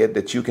of my head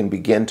that you can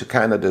begin to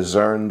kind of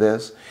discern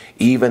this,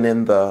 even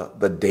in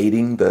the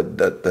dating,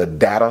 the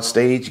data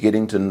stage,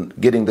 getting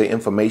the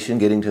information,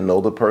 getting to know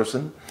the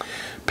person.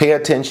 Pay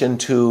attention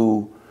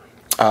to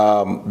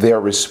their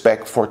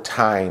respect for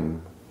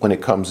time when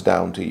it comes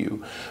down to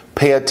you.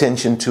 Pay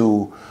attention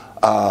to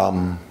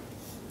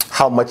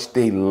how much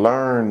they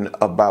learn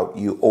about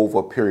you over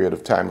a period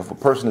of time. If a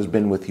person has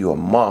been with you a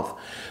month,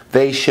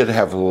 they should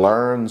have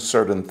learned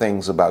certain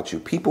things about you.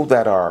 People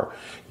that are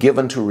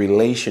given to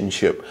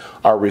relationship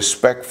are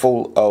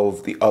respectful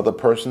of the other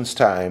person's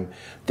time.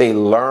 They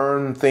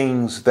learn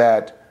things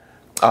that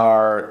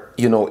are,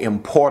 you know,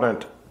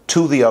 important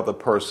to the other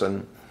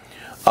person.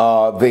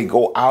 They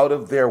go out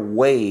of their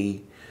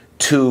way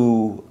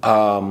to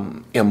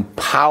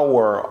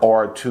empower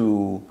or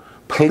to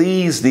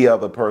please the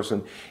other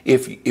person.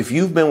 If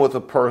you've been with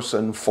a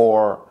person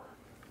for,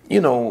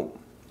 you know,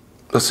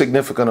 a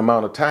significant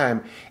amount of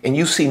time and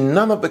you see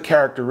none of the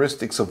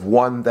characteristics of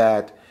one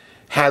that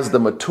has the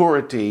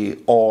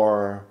maturity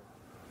or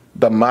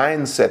the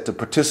mindset to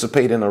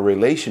participate in a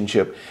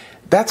relationship,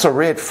 that's a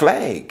red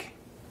flag.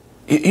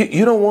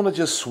 You don't want to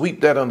just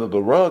sweep that under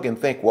the rug and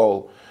think,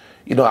 well,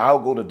 you know, I'll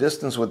go the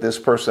distance with this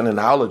person and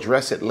I'll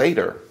address it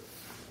later.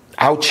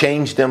 I'll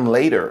change them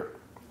later.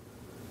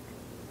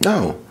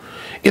 No.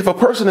 If a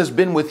person has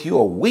been with you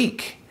a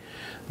week,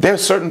 there are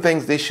certain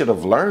things they should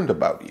have learned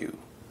about you.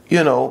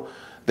 You know,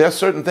 there are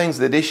certain things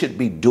that they should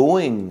be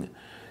doing,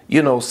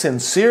 you know,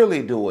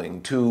 sincerely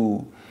doing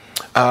to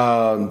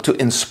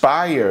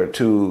inspire,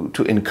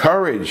 to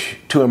encourage,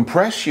 to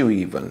impress you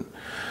even.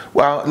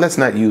 Well, let's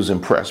not use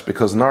impress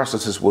because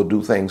narcissists will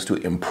do things to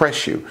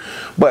impress you.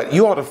 But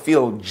you ought to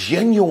feel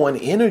genuine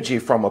energy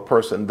from a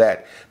person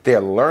that they're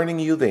learning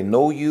you, they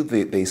know you,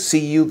 they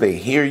see you, they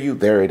hear you.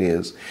 There it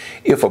is.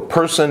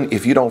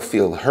 If you don't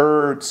feel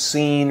heard,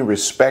 seen,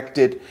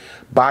 respected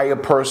by a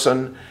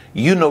person,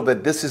 you know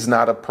that this is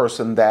not a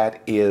person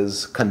that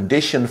is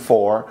conditioned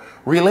for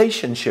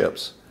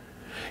relationships.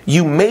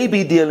 You may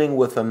be dealing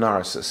with a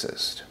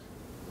narcissist.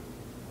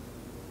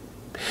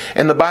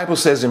 And the Bible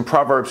says in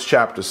Proverbs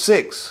chapter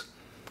 6,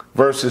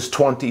 verses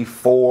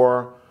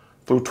 24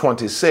 through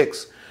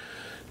 26,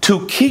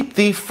 to keep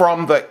thee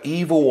from the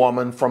evil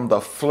woman, from the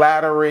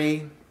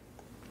flattery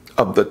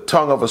of the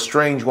tongue of a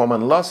strange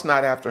woman. Lust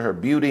not after her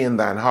beauty in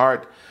thine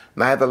heart,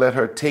 neither let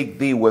her take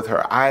thee with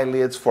her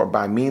eyelids, for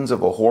by means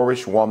of a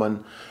whorish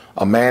woman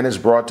a man is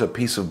brought to a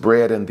piece of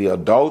bread, and the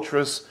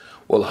adulteress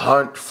will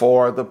hunt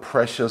for the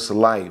precious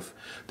life.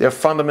 They're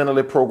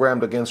fundamentally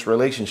programmed against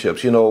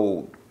relationships. You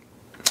know,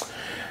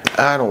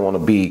 I don't want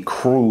to be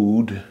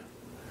crude,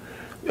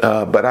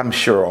 but I'm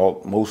sure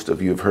most of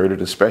you have heard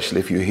it, especially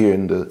if you're here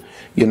in the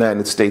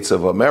United States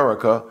of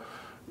America.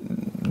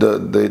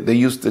 They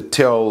used to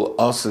tell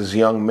us as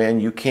young men,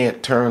 you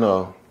can't turn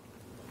a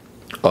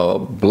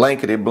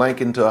blankety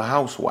blank into a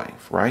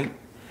housewife, right?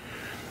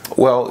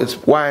 Well,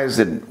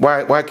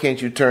 why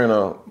can't you turn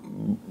a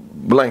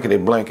blankety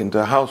blank into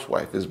a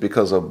housewife? Is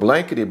because a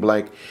blankety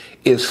blank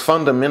is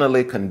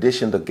fundamentally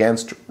conditioned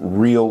against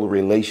real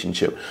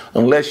relationship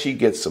unless she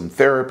gets some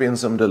therapy and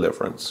some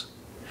deliverance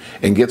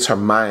and gets her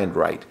mind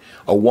right.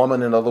 A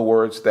woman, in other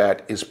words,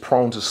 that is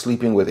prone to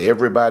sleeping with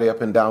everybody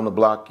up and down the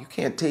block, you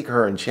can't take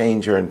her and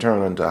change her and turn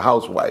her into a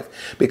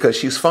housewife because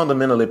she's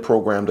fundamentally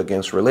programmed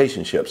against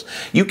relationships.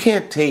 You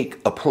can't take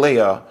a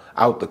player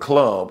out the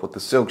club with the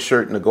silk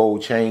shirt and the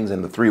gold chains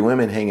and the 3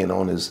 women hanging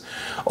on his,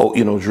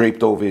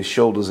 draped over his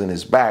shoulders and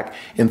his back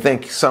and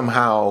think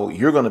somehow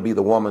you're going to be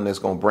the woman that's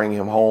going to bring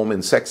him home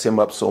and sex him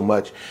up so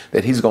much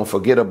that he's going to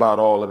forget about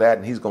all of that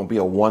and he's going to be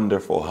a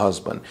wonderful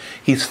husband.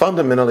 He's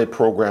fundamentally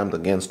programmed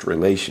against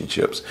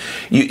relationships.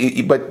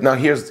 But now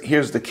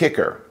here's the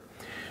kicker.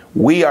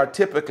 We are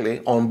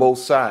typically on both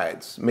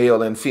sides,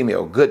 male and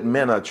female. Good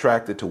men are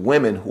attracted to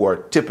women who are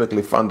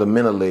typically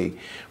fundamentally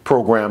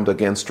programmed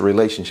against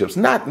relationships.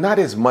 Not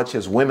as much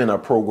as women are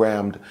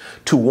programmed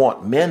to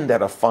want men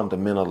that are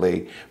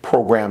fundamentally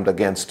programmed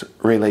against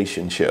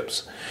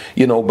relationships.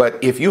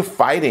 But if you're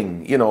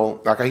fighting,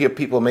 like I hear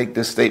people make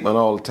this statement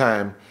all the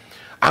time,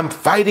 I'm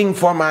fighting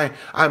for my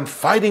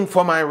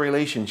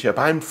relationship.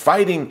 I'm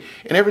fighting.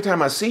 And every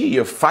time I see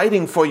you're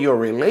fighting for your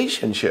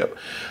relationship.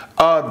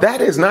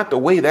 That is not the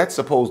way that's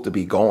supposed to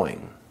be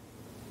going.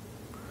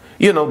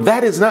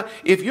 That is not,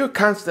 if you're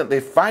constantly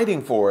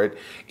fighting for it,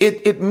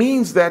 it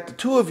means that the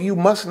two of you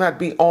must not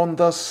be on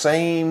the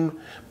same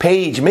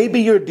page.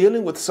 Maybe you're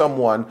dealing with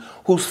someone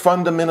who's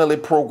fundamentally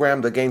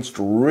programmed against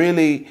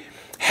really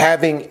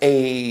having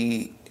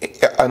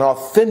an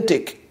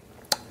authentic,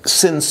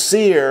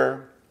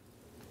 sincere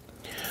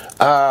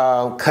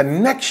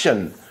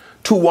connection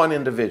to one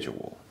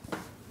individual.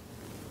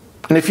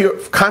 And if you're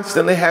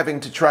constantly having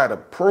to try to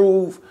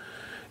prove,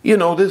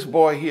 this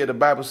boy here, the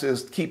Bible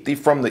says, keep thee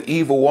from the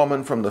evil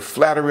woman, from the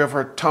flattery of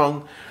her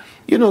tongue.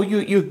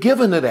 You're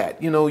given to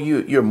that.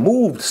 You're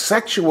moved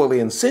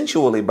sexually and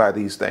sensually by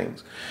these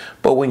things.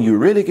 But when you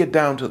really get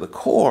down to the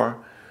core,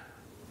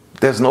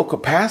 there's no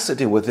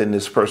capacity within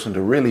this person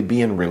to really be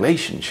in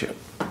relationship.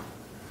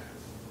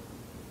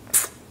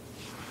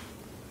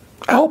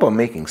 I hope I'm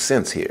making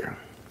sense here.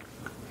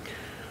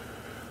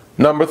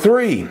 Number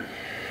 3.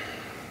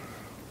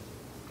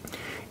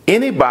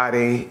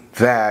 Anybody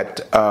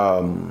that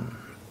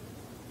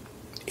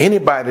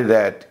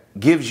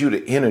gives you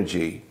the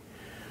energy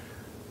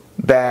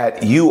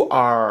that you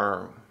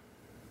are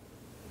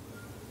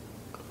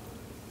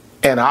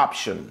an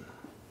option,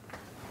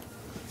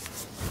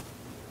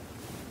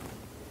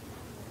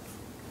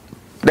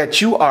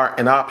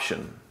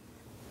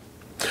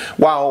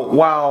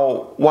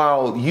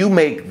 while you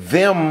make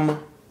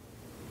them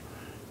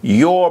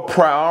your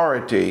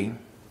priority,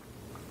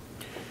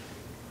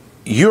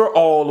 you're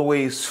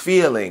always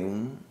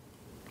feeling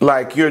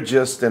like you're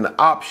just an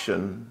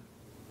option,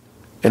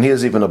 and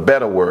here's even a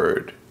better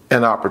word,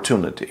 an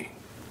opportunity.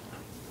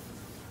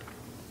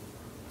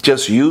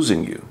 Just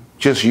using you,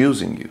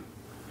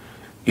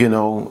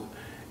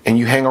 and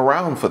you hang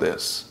around for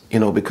this,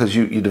 because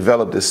you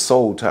develop this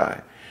soul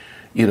tie,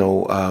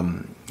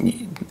 and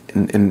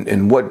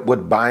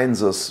what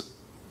binds us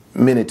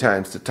many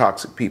times to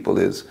toxic people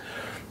is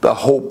the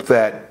hope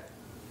that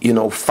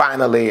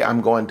finally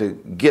I'm going to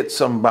get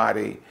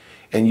somebody,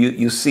 and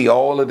you see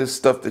all of this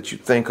stuff that you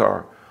think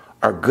are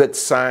good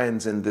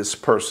signs in this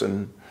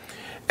person,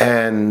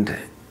 and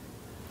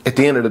at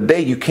the end of the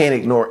day you can't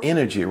ignore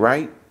energy,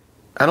 right?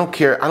 I don't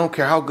care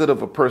how good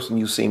of a person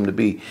you seem to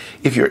be.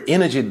 If your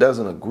energy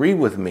doesn't agree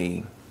with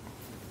me,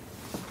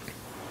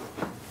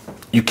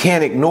 you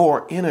can't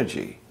ignore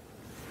energy.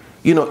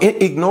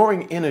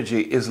 Ignoring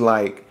energy is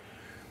like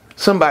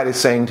somebody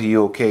saying to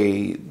you,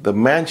 okay, the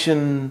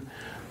mansion,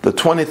 the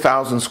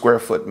 20,000 square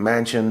foot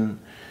mansion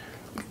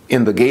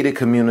in the gated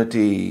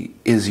community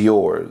is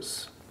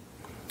yours,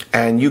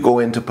 and you go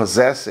in to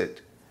possess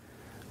it,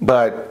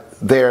 but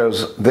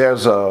there's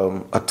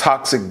a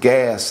toxic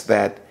gas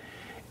that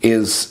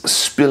is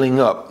spilling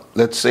up.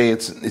 Let's say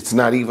it's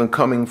not even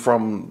coming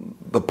from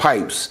the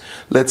pipes.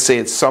 Let's say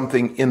it's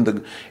something in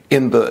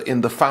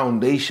the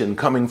foundation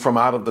coming from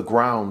out of the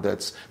ground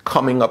that's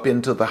coming up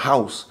into the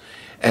house,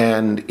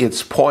 and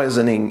it's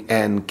poisoning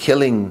and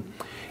killing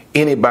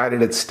anybody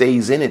that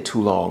stays in it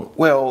too long.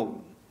 Well,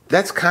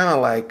 that's kind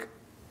of like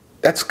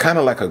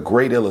a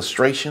great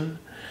illustration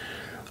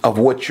of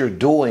what you're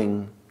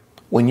doing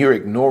when you're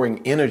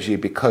ignoring energy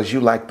because you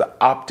like the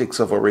optics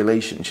of a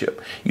relationship.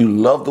 You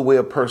love the way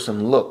a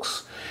person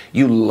looks.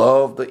 You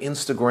love the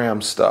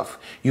Instagram stuff.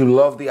 You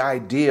love the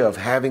idea of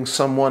having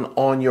someone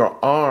on your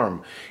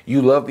arm.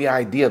 You love the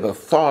idea, the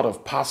thought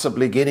of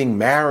possibly getting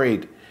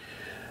married.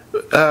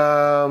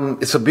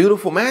 It's a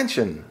beautiful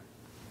mansion.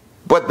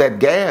 But that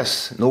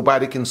gas,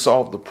 nobody can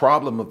solve the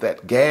problem of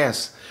that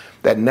gas,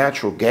 that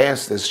natural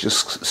gas that's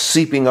just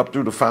seeping up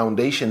through the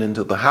foundation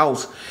into the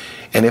house.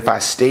 And if I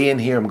stay in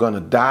here, I'm going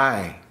to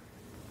die.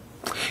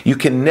 You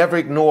can never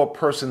ignore a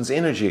person's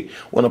energy.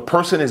 When a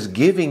person is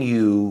giving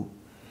you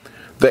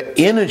the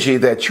energy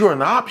that you're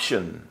an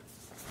option,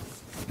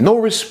 no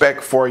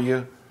respect for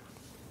you,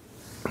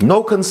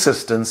 no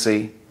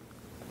consistency,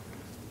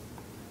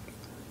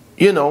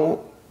 you're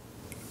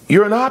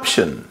an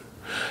option.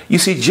 You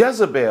see,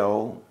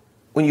 Jezebel,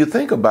 when you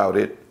think about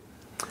it,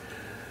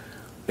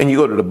 and you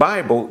go to the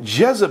Bible,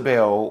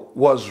 Jezebel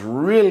was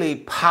really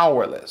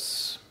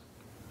powerless.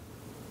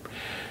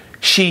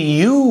 She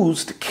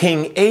used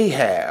King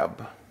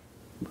Ahab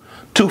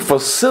to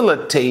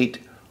facilitate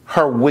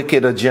her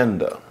wicked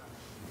agenda.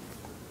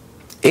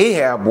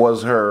 Ahab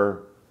was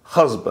her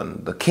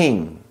husband, the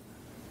king.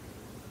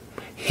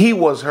 He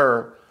was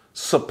her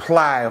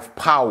supply of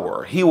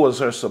power. He was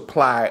her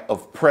supply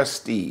of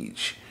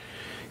prestige.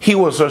 He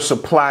was her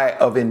supply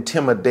of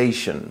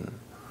intimidation.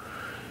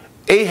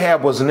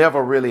 Ahab was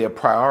never really a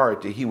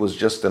priority. He was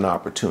just an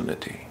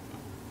opportunity.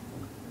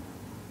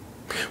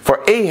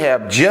 For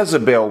Ahab,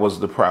 Jezebel was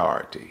the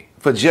priority.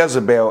 For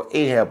Jezebel,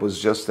 Ahab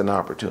was just an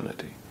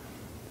opportunity.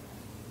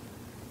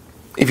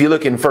 If you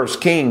look in 1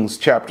 Kings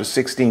chapter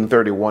 16,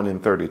 31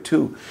 and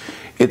 32,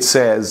 it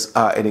says,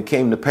 and it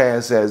came to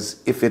pass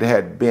as if it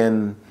had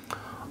been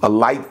a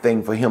light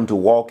thing for him to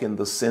walk in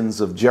the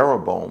sins of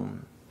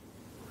Jeroboam,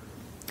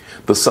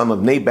 the son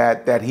of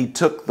Nebat, that he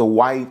took to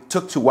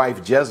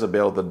wife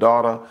Jezebel, the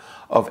daughter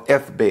of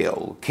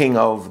Ethbaal, king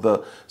of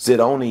the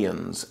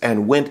Zidonians,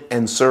 and went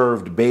and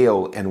served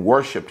Baal and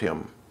worshipped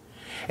him.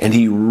 And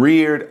he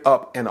reared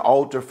up an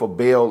altar for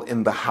Baal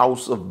in the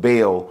house of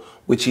Baal,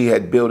 which he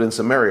had built in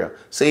Samaria.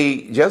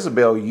 See,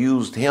 Jezebel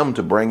used him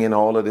to bring in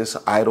all of this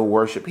idol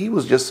worship. He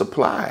was just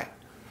supply.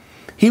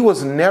 He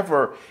was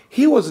never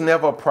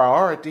a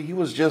priority. He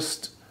was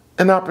just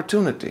an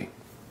opportunity.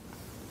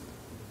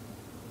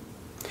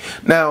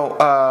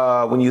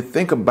 Now, when you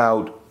think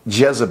about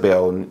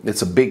Jezebel,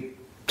 it's a big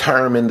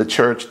term in the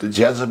church, the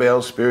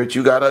Jezebel spirit.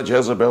 You got a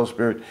Jezebel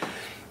spirit.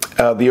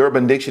 The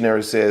Urban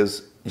Dictionary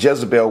says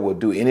Jezebel will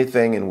do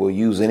anything and will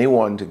use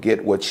anyone to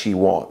get what she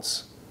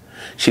wants.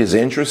 She is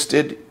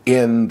interested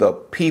in the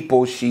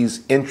people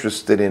she's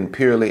interested in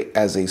purely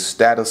as a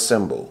status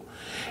symbol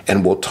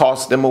and will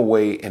toss them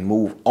away and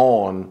move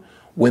on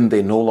when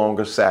they no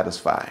longer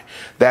satisfy.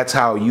 That's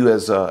how you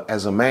as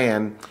a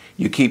man,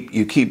 you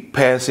keep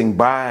passing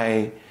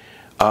by,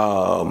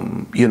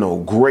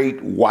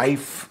 great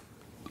wife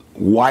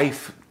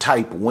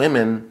type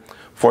women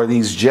for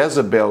these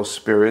Jezebel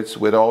spirits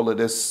with all of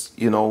this,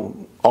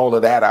 all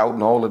of that out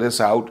and all of this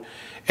out.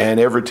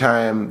 And every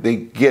time they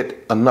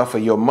get enough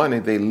of your money,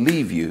 they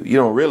leave you. You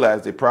don't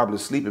realize they're probably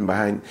sleeping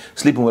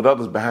with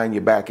others behind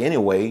your back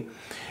anyway.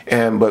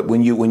 But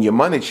when your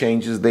money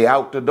changes, they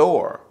out the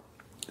door.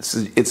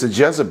 It's a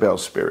Jezebel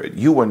spirit.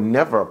 You were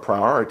never a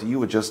priority. You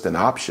were just an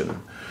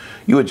option.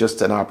 You were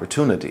just an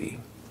opportunity.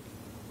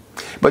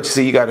 But you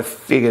see, you got to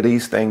figure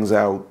these things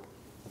out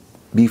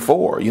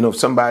before. If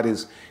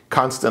somebody's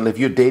constantly, if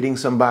you're dating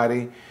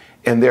somebody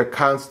and they're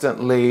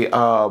constantly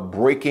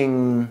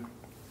breaking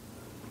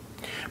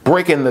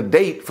the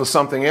date for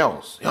something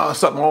else,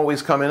 something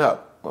always coming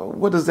up. Well,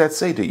 what does that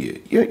say to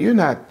you? You're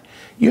not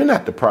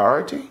the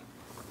priority.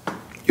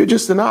 You're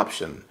just an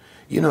option.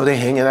 They're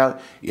hanging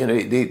out,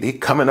 they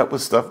coming up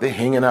with stuff. They're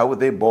hanging out with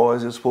their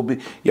boys. It's supposed to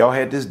be, y'all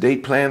had this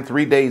date planned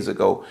 3 days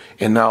ago.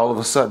 And now all of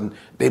a sudden,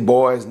 their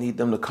boys need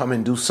them to come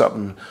and do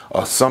something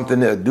or something,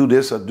 to do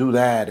this or do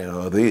that.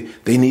 Or they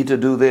need to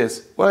do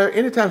this. Well,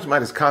 anytime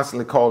somebody's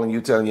constantly calling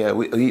you, telling you,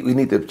 we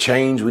need to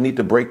change, we need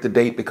to break the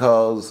date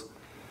because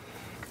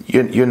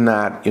you're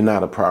not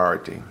a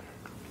priority.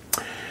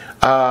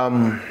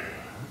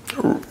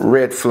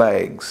 Red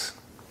flags.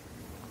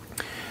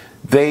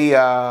 They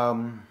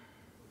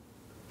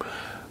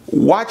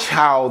watch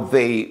how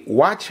they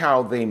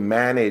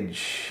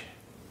manage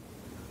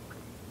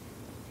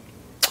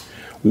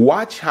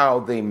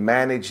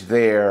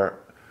their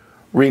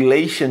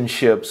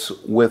relationships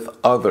with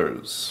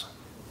others,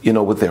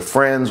 with their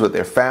friends, with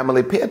their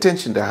family. Pay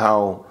attention to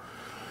how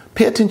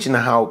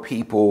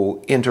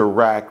people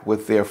interact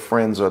with their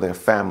friends or their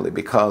family,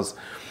 because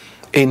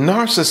a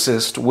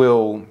narcissist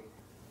will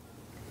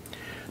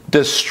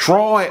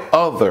destroy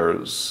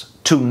others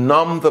to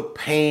numb the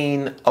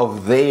pain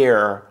of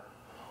their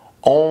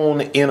own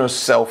inner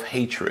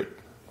self-hatred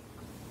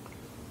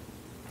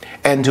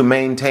and to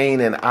maintain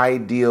an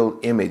ideal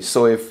image.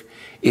 So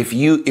if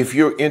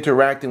you're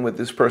interacting with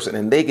this person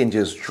and they can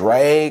just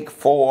drag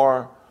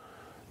for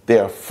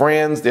their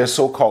friends, their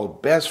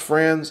so-called best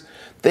friends,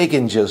 they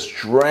can just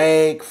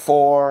drag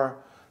for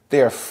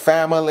their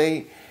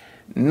family,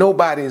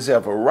 Nobody's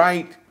ever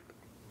right.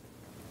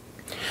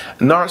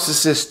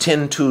 Narcissists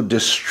tend to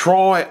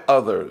destroy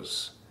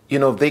others.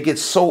 They get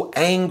so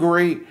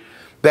angry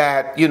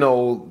that,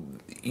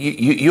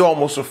 you're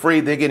almost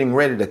afraid they're getting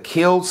ready to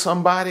kill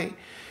somebody.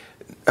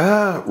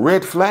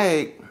 Red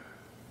flag.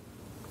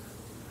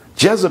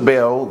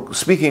 Jezebel,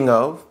 speaking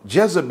of,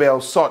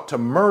 Jezebel sought to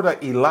murder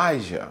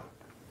Elijah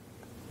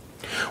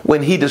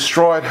when he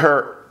destroyed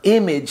her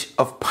image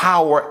of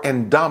power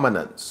and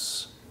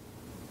dominance.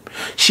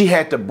 She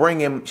had to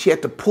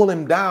pull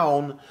him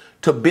down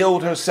to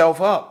build herself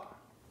up.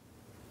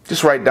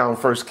 Just write down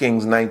 1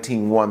 Kings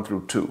 19, 1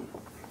 through 2.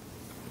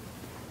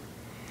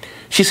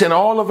 She sent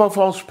all of her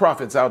false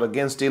prophets out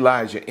against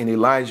Elijah, and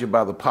Elijah,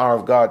 by the power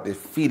of God,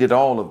 defeated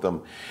all of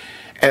them.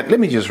 And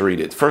let me just read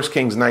it. 1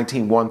 Kings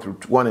 19,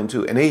 1 and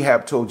 2. And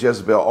Ahab told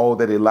Jezebel all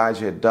that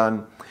Elijah had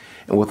done,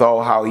 and with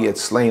all how he had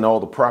slain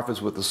all the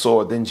prophets with the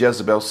sword. Then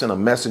Jezebel sent a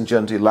messenger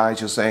unto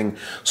Elijah, saying,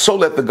 so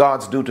let the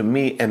gods do to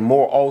me, and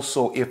more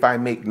also, if I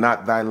make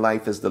not thy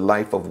life as the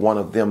life of one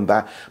of them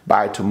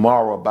by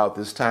tomorrow about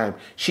this time.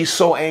 She's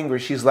so angry.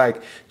 She's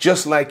like,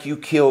 just like you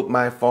killed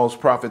my false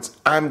prophets,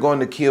 I'm going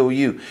to kill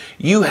you.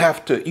 You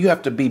have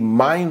to be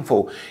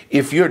mindful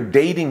if you're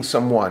dating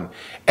someone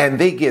and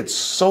they get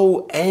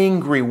so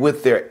angry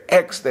with their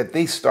ex that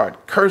they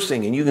start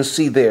cursing, and you can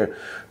see their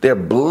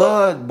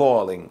blood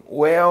boiling.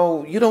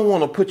 Well, you don't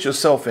want to put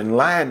yourself in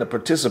line to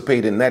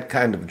participate in that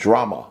kind of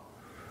drama,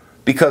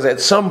 because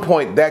at some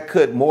point that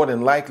could more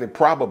than likely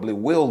probably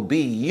will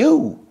be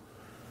you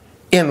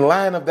in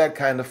line of that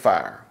kind of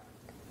fire.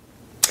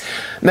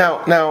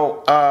 Now,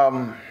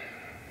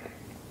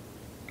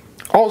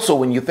 also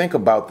when you think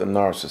about the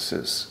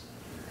narcissist,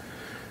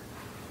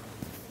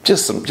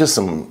 just some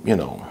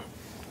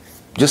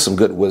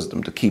good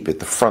wisdom to keep at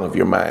the front of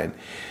your mind.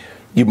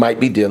 You might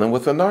be dealing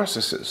with a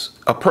narcissist,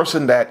 a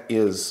person that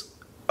is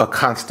a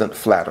constant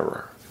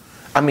flatterer.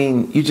 I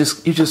mean, you're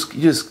just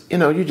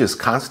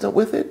constant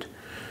with it.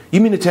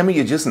 You mean to tell me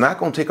you're just not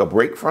going to take a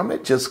break from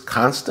it? Just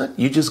constant?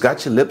 You just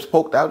got your lips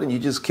poked out and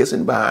you're just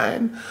kissing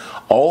behind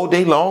all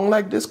day long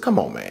like this? Come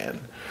on,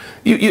 man.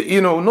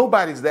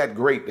 Nobody's that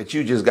great that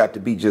you just got to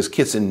be just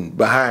kissing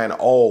behind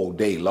all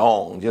day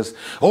long. Just,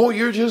 oh,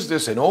 you're just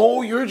this and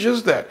oh, you're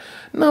just that.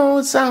 No,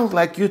 it sounds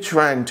like you're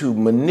trying to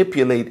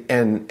manipulate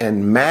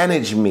and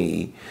manage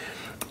me,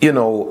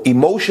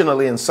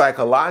 emotionally and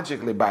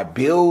psychologically by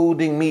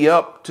building me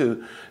up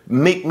to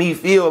make me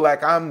feel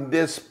like I'm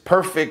this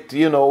perfect,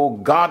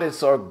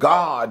 goddess or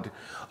god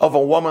of a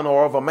woman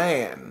or of a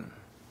man.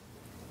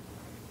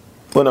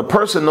 When a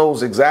person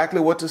knows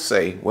exactly what to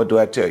say, what do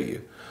I tell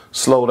you?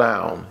 Slow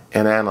down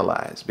and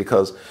analyze,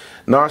 because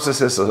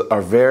narcissists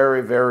are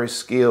very, very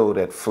skilled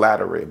at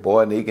flattery.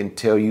 Boy, and they can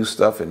tell you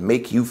stuff and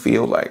make you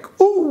feel like,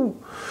 ooh,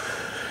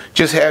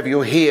 just have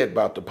your head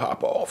about to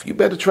pop off. You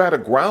better try to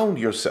ground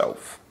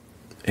yourself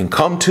and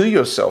come to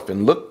yourself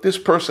and look this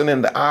person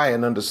in the eye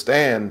and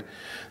understand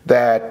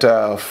that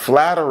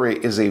flattery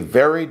is a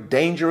very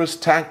dangerous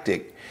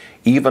tactic,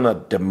 even a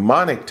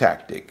demonic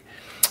tactic.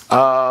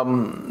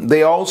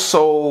 They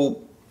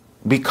also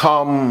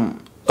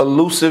become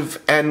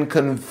elusive and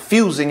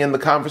confusing in the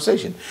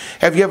conversation.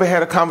 Have you ever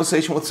had a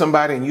conversation with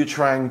somebody and you're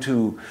trying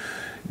to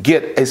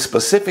get a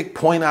specific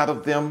point out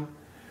of them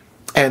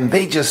and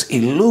they just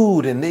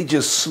elude and they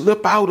just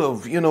slip out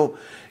of,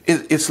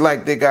 it's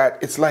like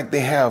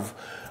they have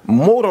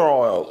motor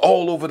oil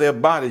all over their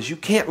bodies. You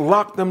can't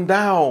lock them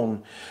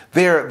down.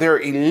 They're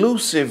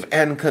elusive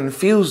and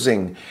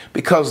confusing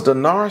because the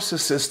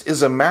narcissist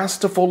is a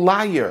masterful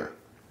liar.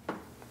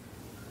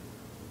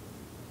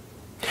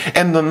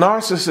 And the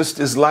narcissist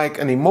is like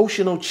an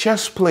emotional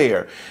chess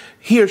player.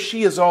 He or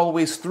she is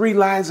always 3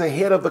 lies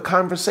ahead of the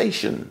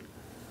conversation.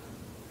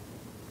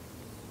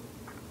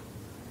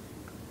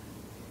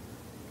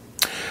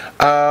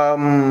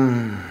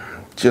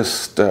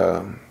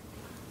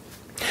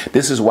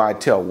 This is why I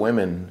tell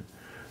women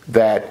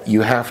that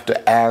you have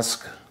to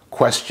ask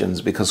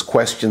questions, because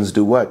questions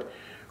do what?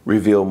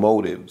 Reveal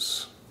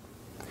motives.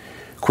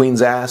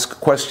 Queens ask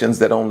questions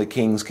that only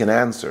kings can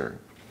answer.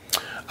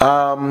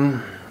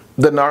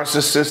 The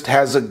narcissist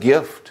has a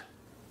gift.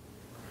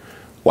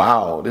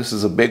 Wow, this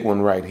is a big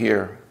one right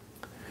here.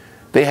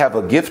 They have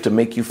a gift to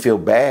make you feel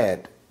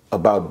bad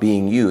about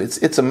being you.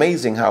 It's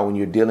amazing how when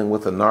you're dealing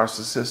with a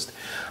narcissist,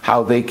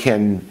 how they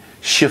can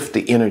shift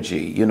the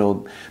energy.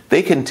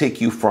 They can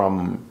take you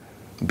from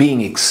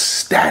being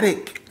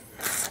ecstatic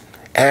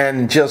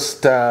and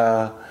just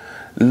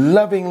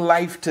loving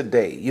life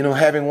today,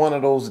 having one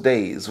of those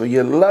days where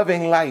you're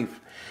loving life,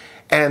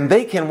 and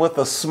they can, with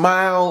a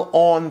smile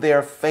on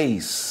their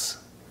face,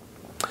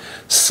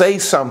 say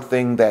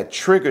something that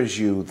triggers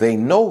you. They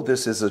know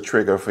this is a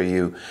trigger for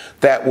you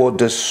that will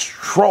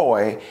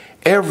destroy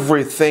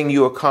everything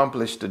you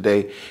accomplished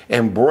today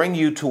and bring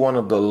you to one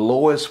of the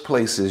lowest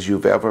places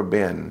you've ever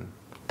been.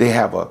 They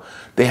have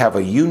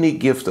a unique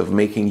gift of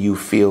making you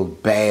feel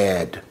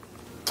bad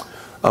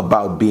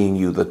about being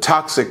you. The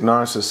toxic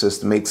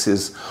narcissist makes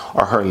his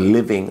or her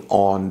living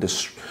on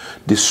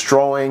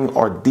destroying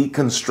or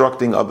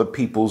deconstructing other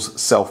people's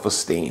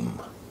self-esteem.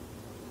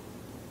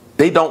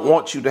 They don't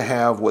want you to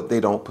have what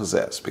they don't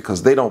possess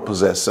because they don't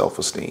possess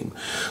self-esteem.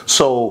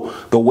 So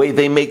the way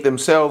they make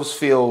themselves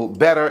feel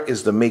better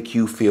is to make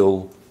you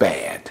feel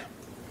bad.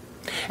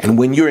 And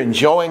when you're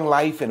enjoying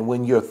life and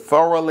when you're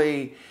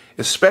thoroughly,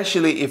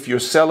 especially if you're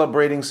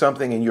celebrating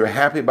something and you're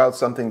happy about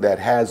something that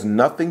has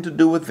nothing to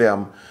do with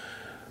them,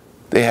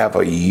 they have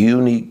a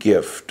unique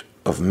gift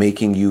of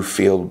making you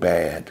feel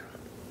bad.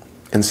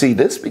 And see,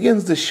 this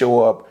begins to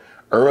show up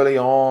early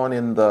on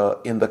in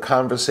the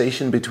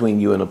conversation between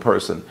you and a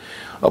person.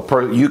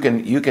 You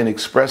can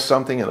express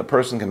something and a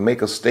person can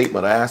make a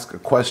statement or ask a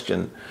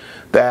question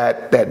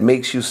that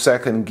makes you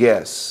second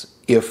guess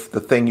if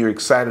the thing you're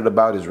excited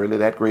about is really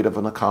that great of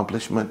an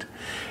accomplishment.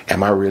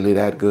 Am I really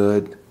that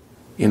good?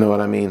 You know what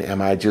I mean?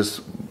 Am I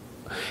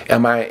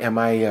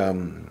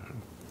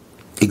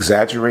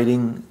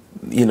exaggerating,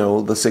 you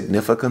know, the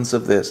significance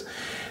of this?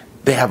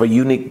 They have a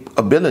unique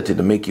ability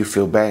to make you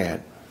feel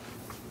bad.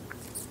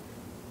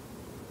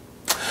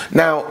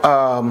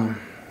 Now,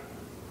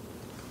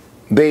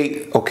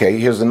 okay,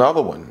 here's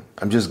another one.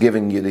 I'm just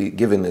giving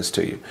this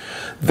to you.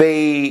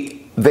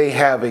 They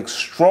have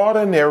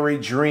extraordinary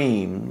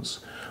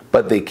dreams,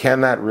 but they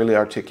cannot really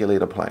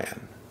articulate a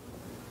plan.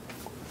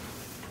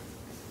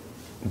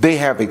 They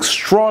have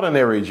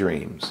extraordinary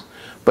dreams,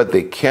 but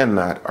they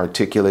cannot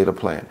articulate a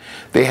plan.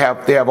 They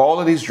have all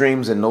of these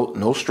dreams and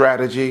no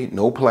strategy,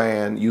 no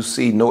plan. You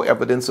see no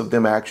evidence of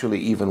them actually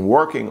even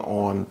working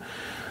on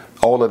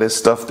all of this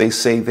stuff they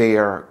say they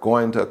are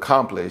going to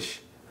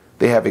accomplish.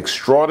 They have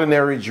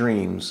extraordinary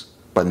dreams,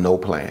 but no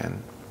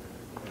plan.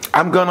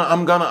 I'm better.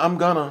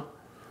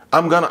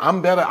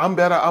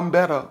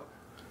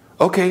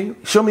 Okay,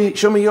 show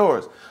me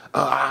yours.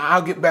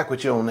 I'll get back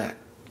with you on that.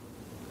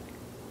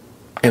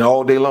 And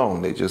all day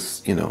long, they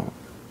just, you know,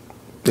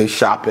 they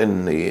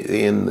shopping, they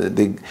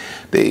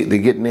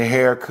getting their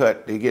hair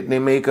cut, they getting their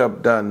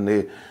makeup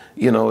done,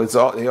 you know, it's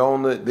all they're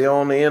on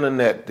the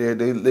internet. They're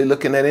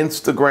looking at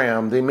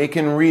Instagram. They're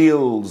making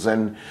reels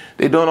and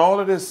they're doing all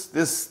of this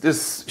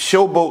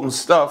showboating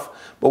stuff.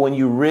 But when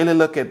you really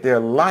look at their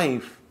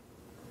life,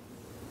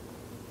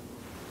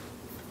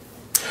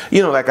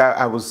 you know, like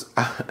I was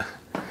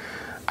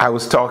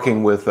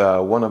talking with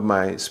one of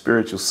my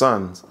spiritual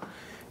sons,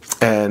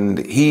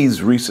 and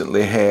he's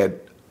recently had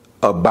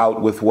a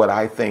bout with what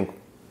I think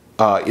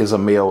is a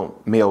male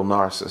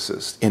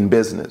narcissist in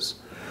business.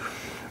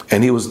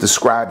 And he was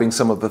describing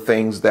some of the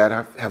things that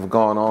have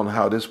gone on,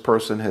 how this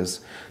person has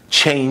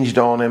changed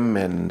on him,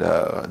 and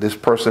this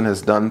person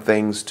has done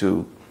things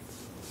to,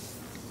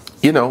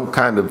 you know,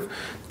 kind of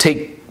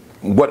take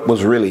what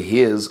was really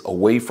his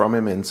away from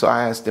him. And so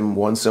I asked him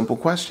one simple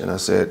question. I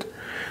said,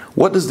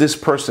 what does this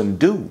person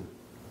do?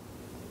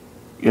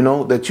 You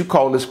know, that you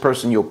call this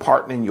person your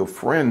partner and your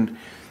friend.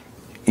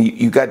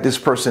 You got this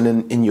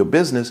person in your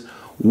business.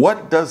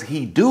 What does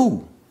he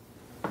do?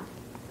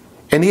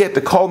 And he had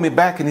to call me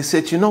back and he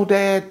said, you know,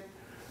 Dad,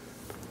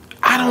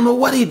 I don't know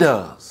what he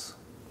does.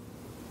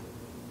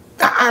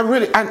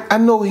 I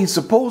know he's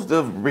supposed to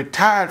have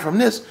retired from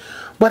this,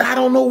 but I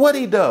don't know what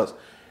he does.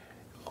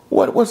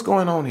 What's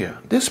going on here?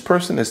 This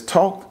person has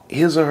talked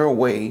his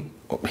way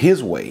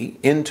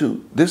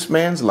into this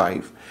man's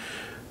life,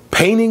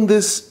 painting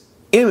this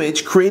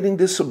image, creating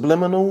this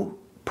subliminal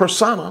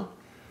persona,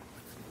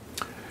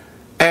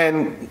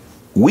 and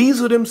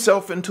weaseled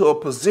himself into a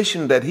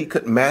position that he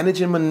could manage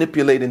and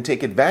manipulate and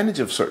take advantage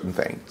of certain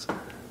things.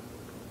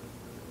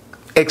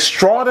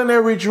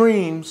 Extraordinary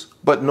dreams,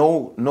 but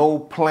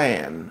no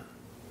plan.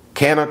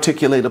 Can't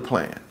articulate a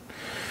plan.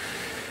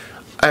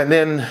 And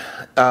then,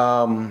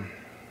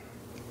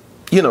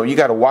 you know, you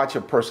got to watch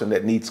a person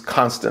that needs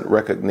constant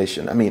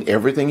recognition. I mean,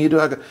 everything you do,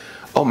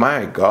 oh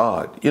my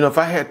God. You know, if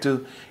I had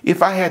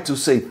to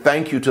say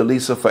thank you to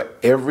Lisa for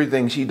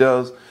everything she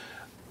does,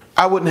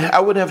 I wouldn't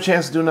have a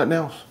chance to do nothing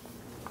else.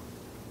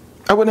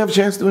 I wouldn't have a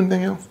chance to do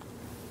anything else.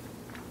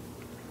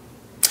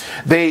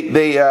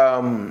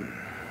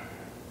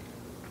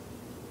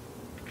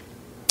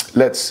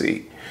 Let's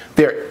see.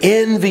 They're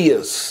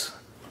envious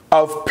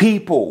of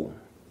people.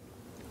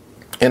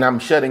 And I'm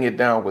shutting it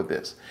down with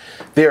this.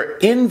 They're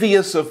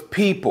envious of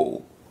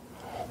people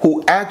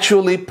who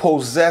actually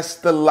possess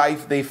the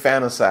life they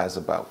fantasize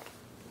about.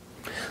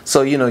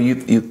 So, you know,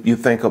 you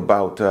think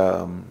about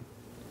a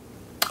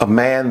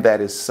man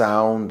that is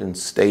sound and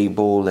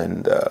stable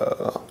and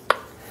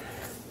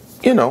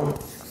you know,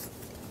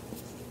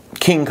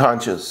 king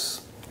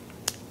conscious,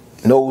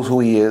 knows who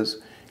he is.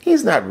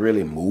 He's not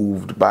really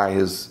moved by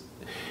his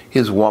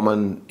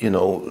woman, you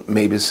know,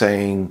 maybe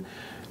saying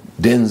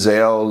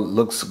Denzel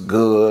looks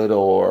good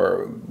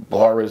or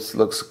Boris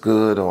looks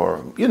good,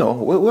 or, you know,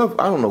 well,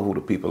 I don't know who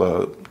the people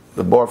are.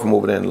 The boy from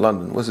over there in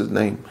London, what's his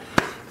name?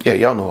 Yeah,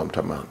 y'all know who I'm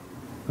talking about.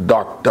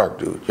 Dark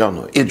dude, y'all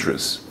know,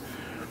 Idris.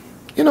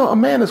 You know, a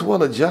man is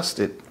well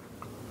adjusted.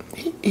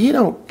 He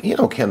don't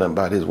care nothing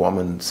about his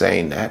woman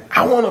saying that.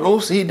 I want to go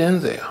see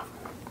Denzel.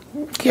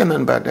 Care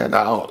nothing about that.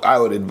 I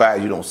would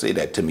advise you don't say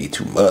that to me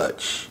too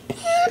much.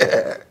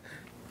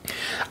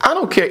 I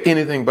don't care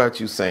anything about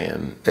you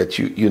saying that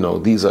you know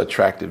these are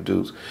attractive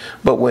dudes.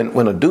 But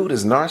when a dude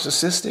is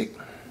narcissistic,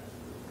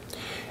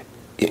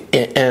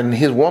 and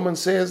his woman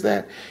says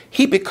that,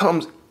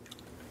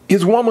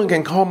 his woman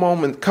can come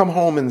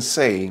home and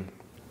say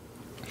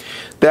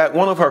that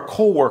one of her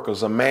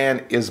co-workers, a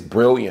man, is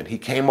brilliant. He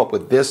came up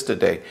with this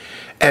today.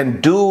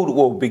 And dude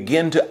will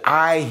begin to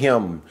eye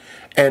him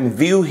and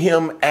view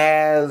him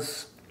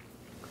as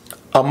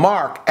a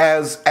mark,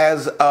 as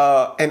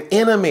an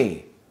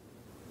enemy.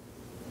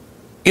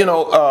 You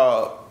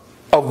know,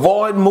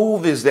 avoid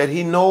movies that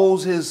he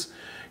knows his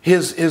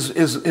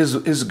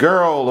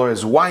girl or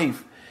his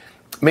wife,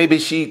 maybe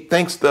she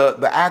thinks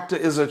the actor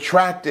is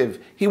attractive.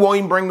 He won't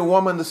even bring the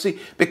woman to see,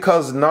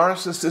 because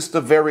narcissists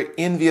are very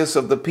envious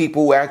of the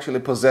people who actually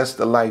possess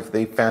the life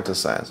they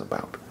fantasize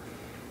about.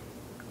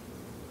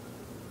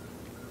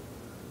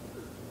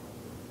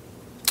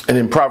 And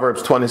in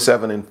Proverbs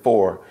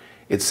 27:4,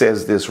 it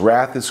says this: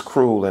 wrath is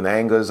cruel and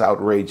anger is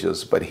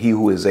outrageous, but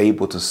who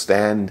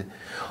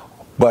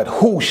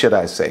should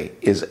I say,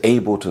 is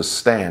able to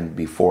stand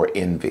before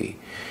envy.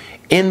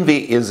 Envy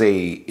is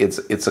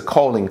it's a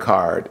calling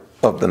card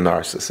of the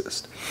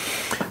narcissist.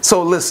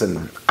 So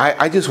listen,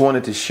 I just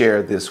wanted to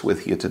share this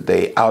with you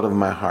today out of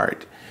my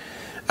heart.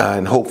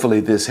 And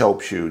hopefully this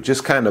helps you.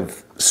 Just kind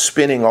of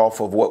spinning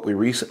off of what we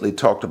recently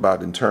talked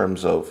about in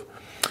terms of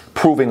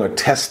proving or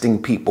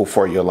testing people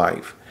for your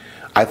life.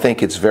 I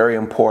think it's very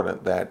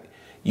important that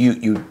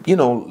you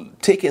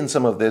take in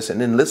some of this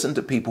and then listen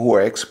to people who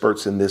are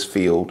experts in this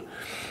field,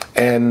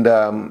 and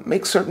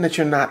make certain that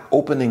you're not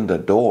opening the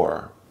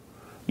door,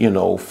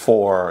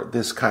 for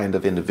this kind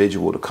of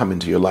individual to come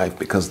into your life,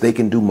 because they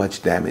can do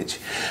much damage.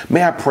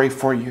 May I pray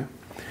for you?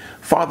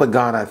 Father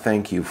God, I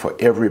thank you for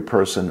every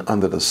person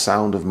under the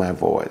sound of my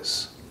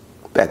voice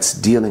that's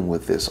dealing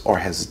with this or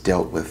has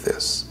dealt with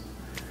this.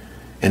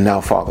 And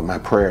now, Father, my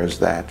prayer is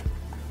that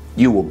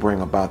you will bring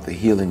about the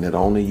healing that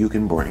only you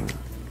can bring.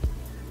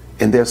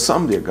 And there's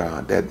some, dear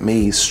God, that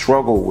may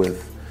struggle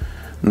with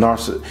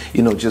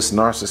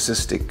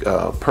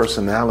narcissistic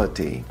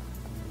personality.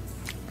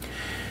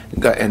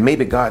 And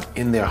maybe, God,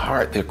 in their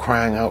heart, they're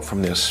crying out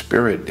from their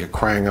spirit. They're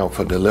crying out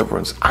for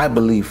deliverance. I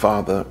believe,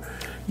 Father,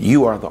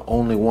 you are the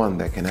only one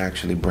that can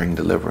actually bring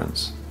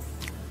deliverance.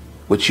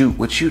 Would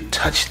you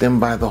touch them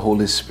by the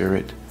Holy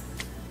Spirit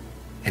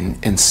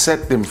and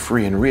set them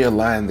free and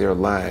realign their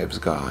lives,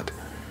 God?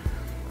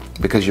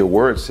 Because your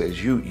word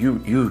says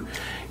you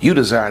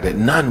desire that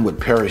none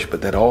would perish,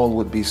 but that all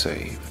would be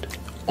saved.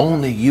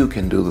 Only you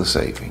can do the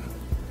saving.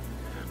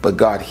 But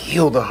God,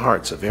 heal the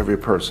hearts of every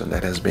person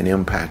that has been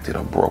impacted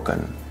or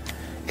broken.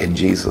 In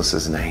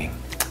Jesus' name,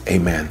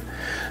 amen.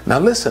 Now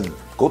listen,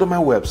 go to my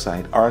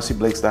website,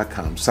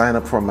 rcblakes.com. Sign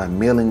up for my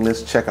mailing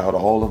list. Check out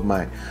all of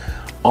my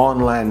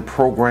online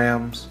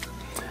programs.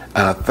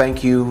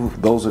 Thank you,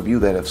 those of you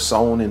that have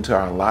sown into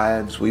our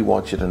lives. We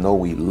want you to know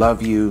we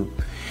love you.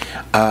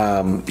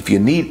 If you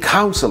need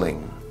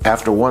counseling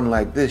after one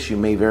like this, you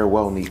may very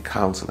well need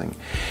counseling.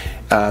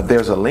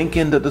 There's a link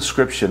in the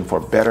description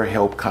for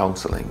BetterHelp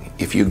Counseling.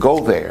 If you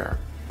go there,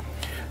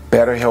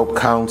 BetterHelp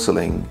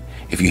Counseling,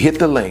 if you hit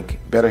the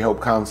link,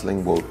 BetterHelp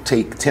Counseling will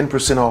take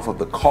 10% off of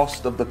the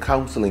cost of the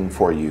counseling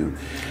for you,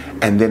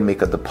 and then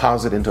make a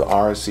deposit into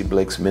R.C.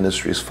 Blake's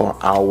Ministries for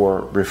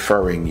our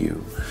referring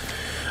you.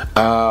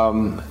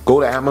 Go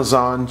to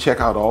Amazon, check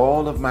out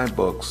all of my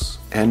books,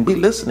 and be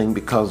listening,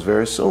 because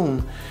very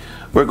soon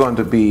we're going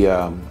to be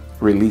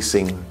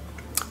releasing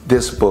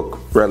this book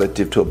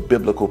relative to a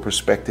biblical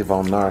perspective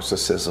on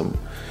narcissism,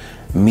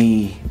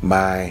 Me,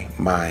 My,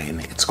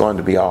 Mine. It's going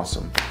to be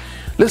awesome.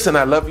 Listen,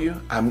 I love you.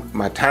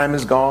 My time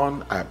is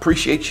gone. I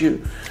appreciate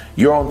you.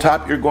 You're on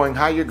top. You're going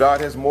higher.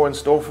 God has more in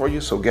store for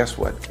you. So guess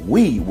what?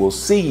 We will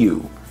see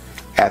you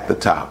at the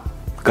top.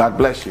 God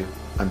bless you.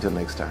 Until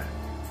next time.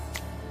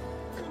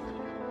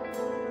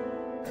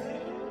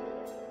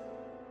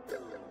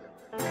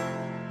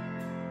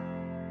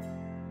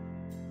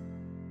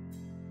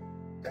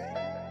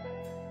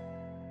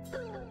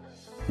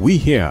 We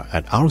here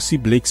at R.C.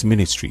 Blake's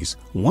Ministries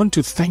want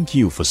to thank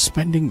you for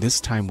spending this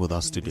time with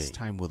us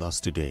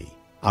today.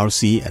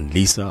 R.C. and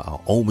Lisa are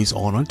always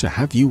honored to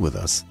have you with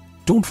us.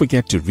 Don't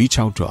forget to reach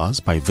out to us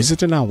by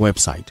visiting our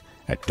website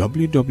at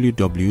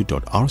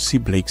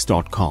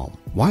www.rcblakes.com.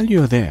 While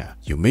you're there,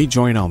 you may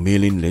join our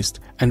mailing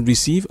list and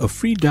receive a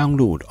free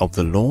download of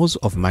The Laws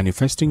of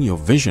Manifesting Your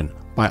Vision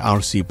by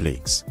R.C.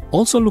 Blakes.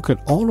 Also look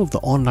at all of the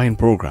online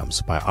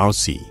programs by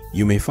R.C.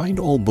 You may find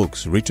all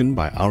books written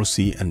by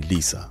R.C. and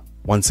Lisa.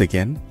 Once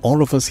again,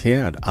 all of us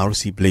here at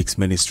R.C. Blake's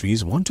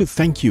Ministries want to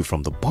thank you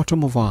from the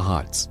bottom of our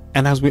hearts.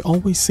 And as we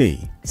always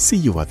say, see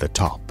you at the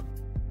top.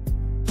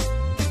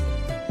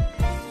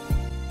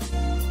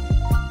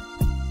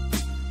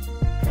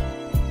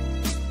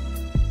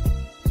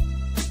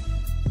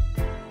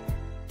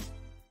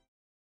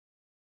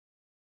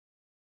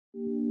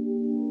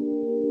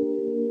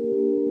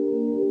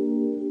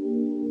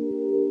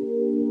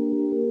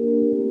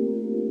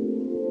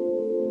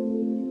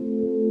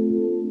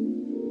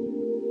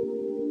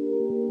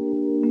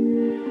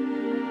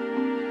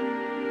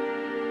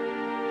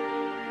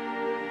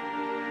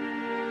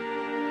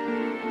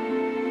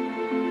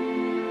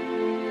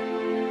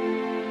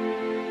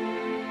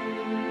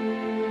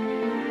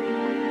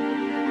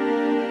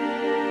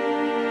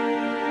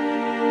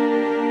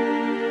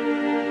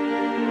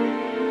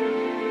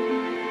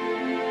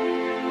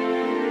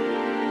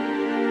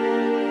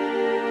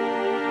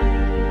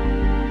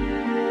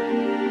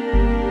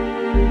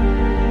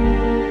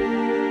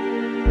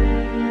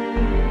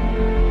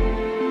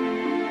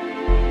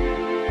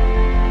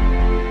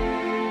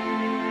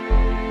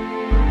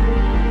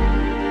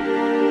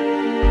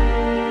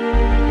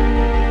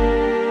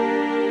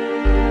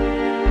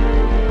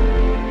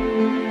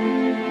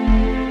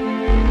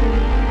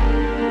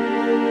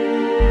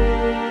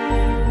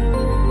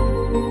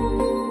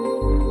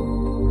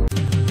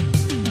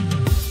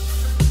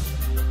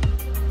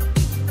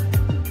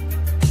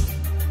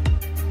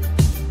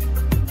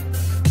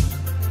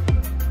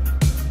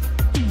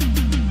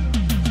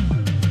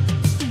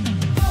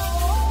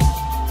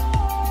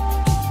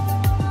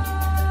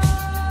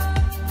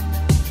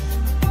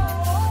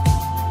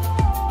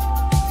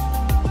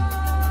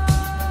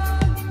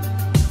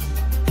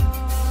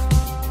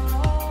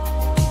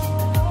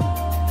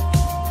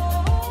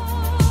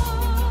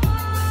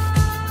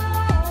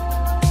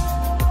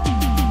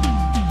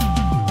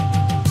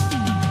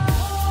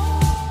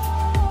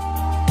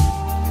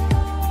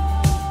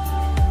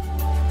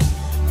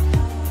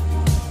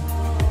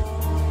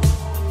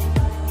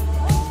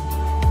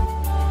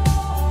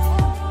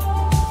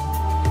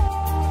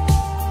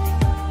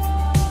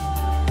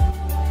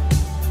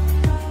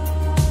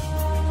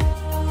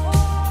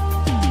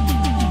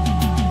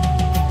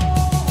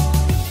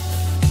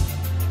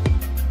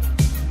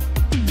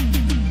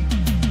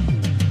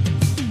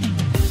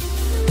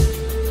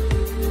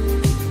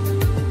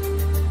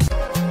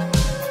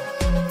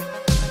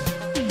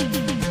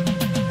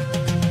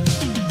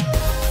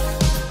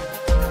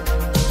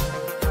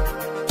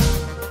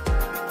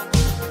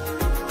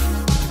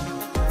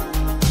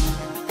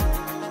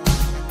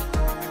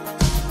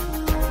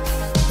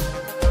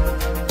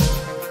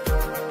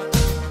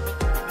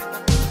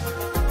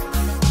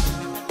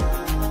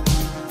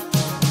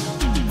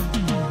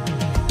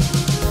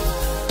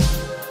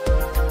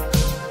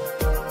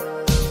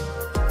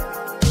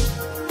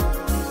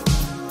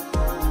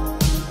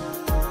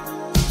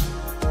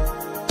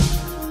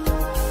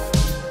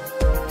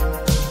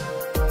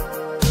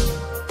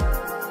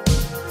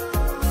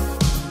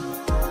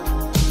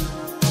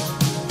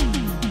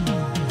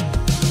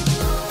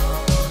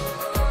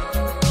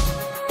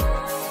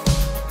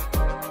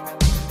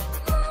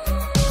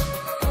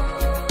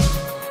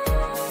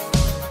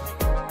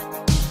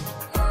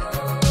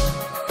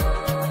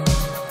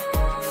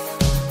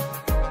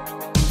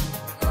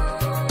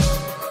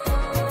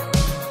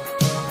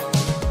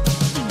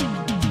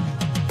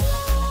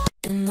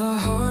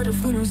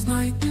 soft winter's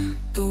night,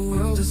 the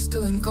world is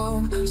still and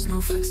calm.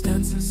 Snowflakes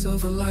dance in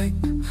silver light,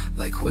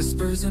 like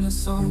whispers in a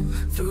song.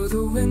 Through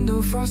the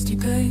window, frosty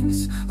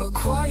panes, a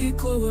quiet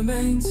glow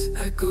remains.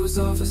 Echoes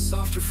of a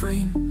soft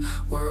refrain,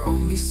 where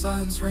only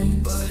silence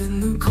reigns. But in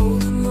the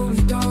cold and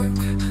lonely dark,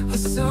 a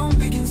sound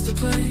begins to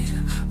play,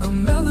 a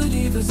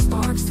melody that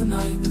sparks the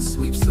night and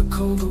sweeps the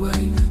cold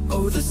away.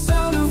 Oh, the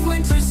sound of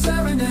winter's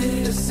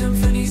serenade, a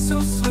symphony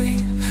so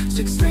sweet.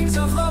 6 strings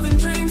of love and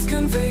dreams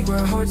convey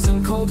where hearts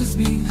and coldest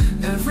meet.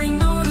 Every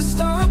note a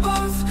star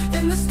above,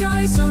 in the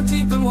sky so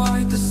deep and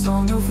wide. The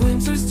song of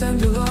winter's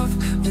tender love,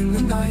 in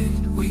the night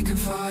we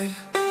confide.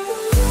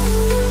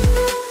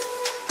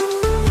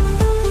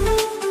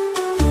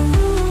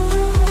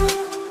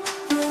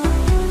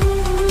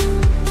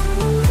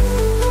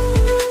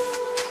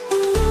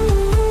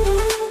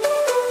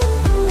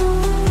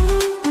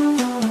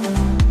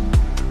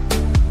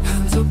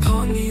 Hands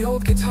upon the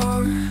old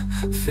guitar,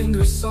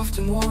 fingers soft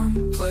and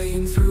warm,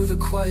 playing through the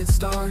quiet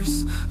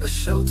stars, a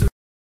shelter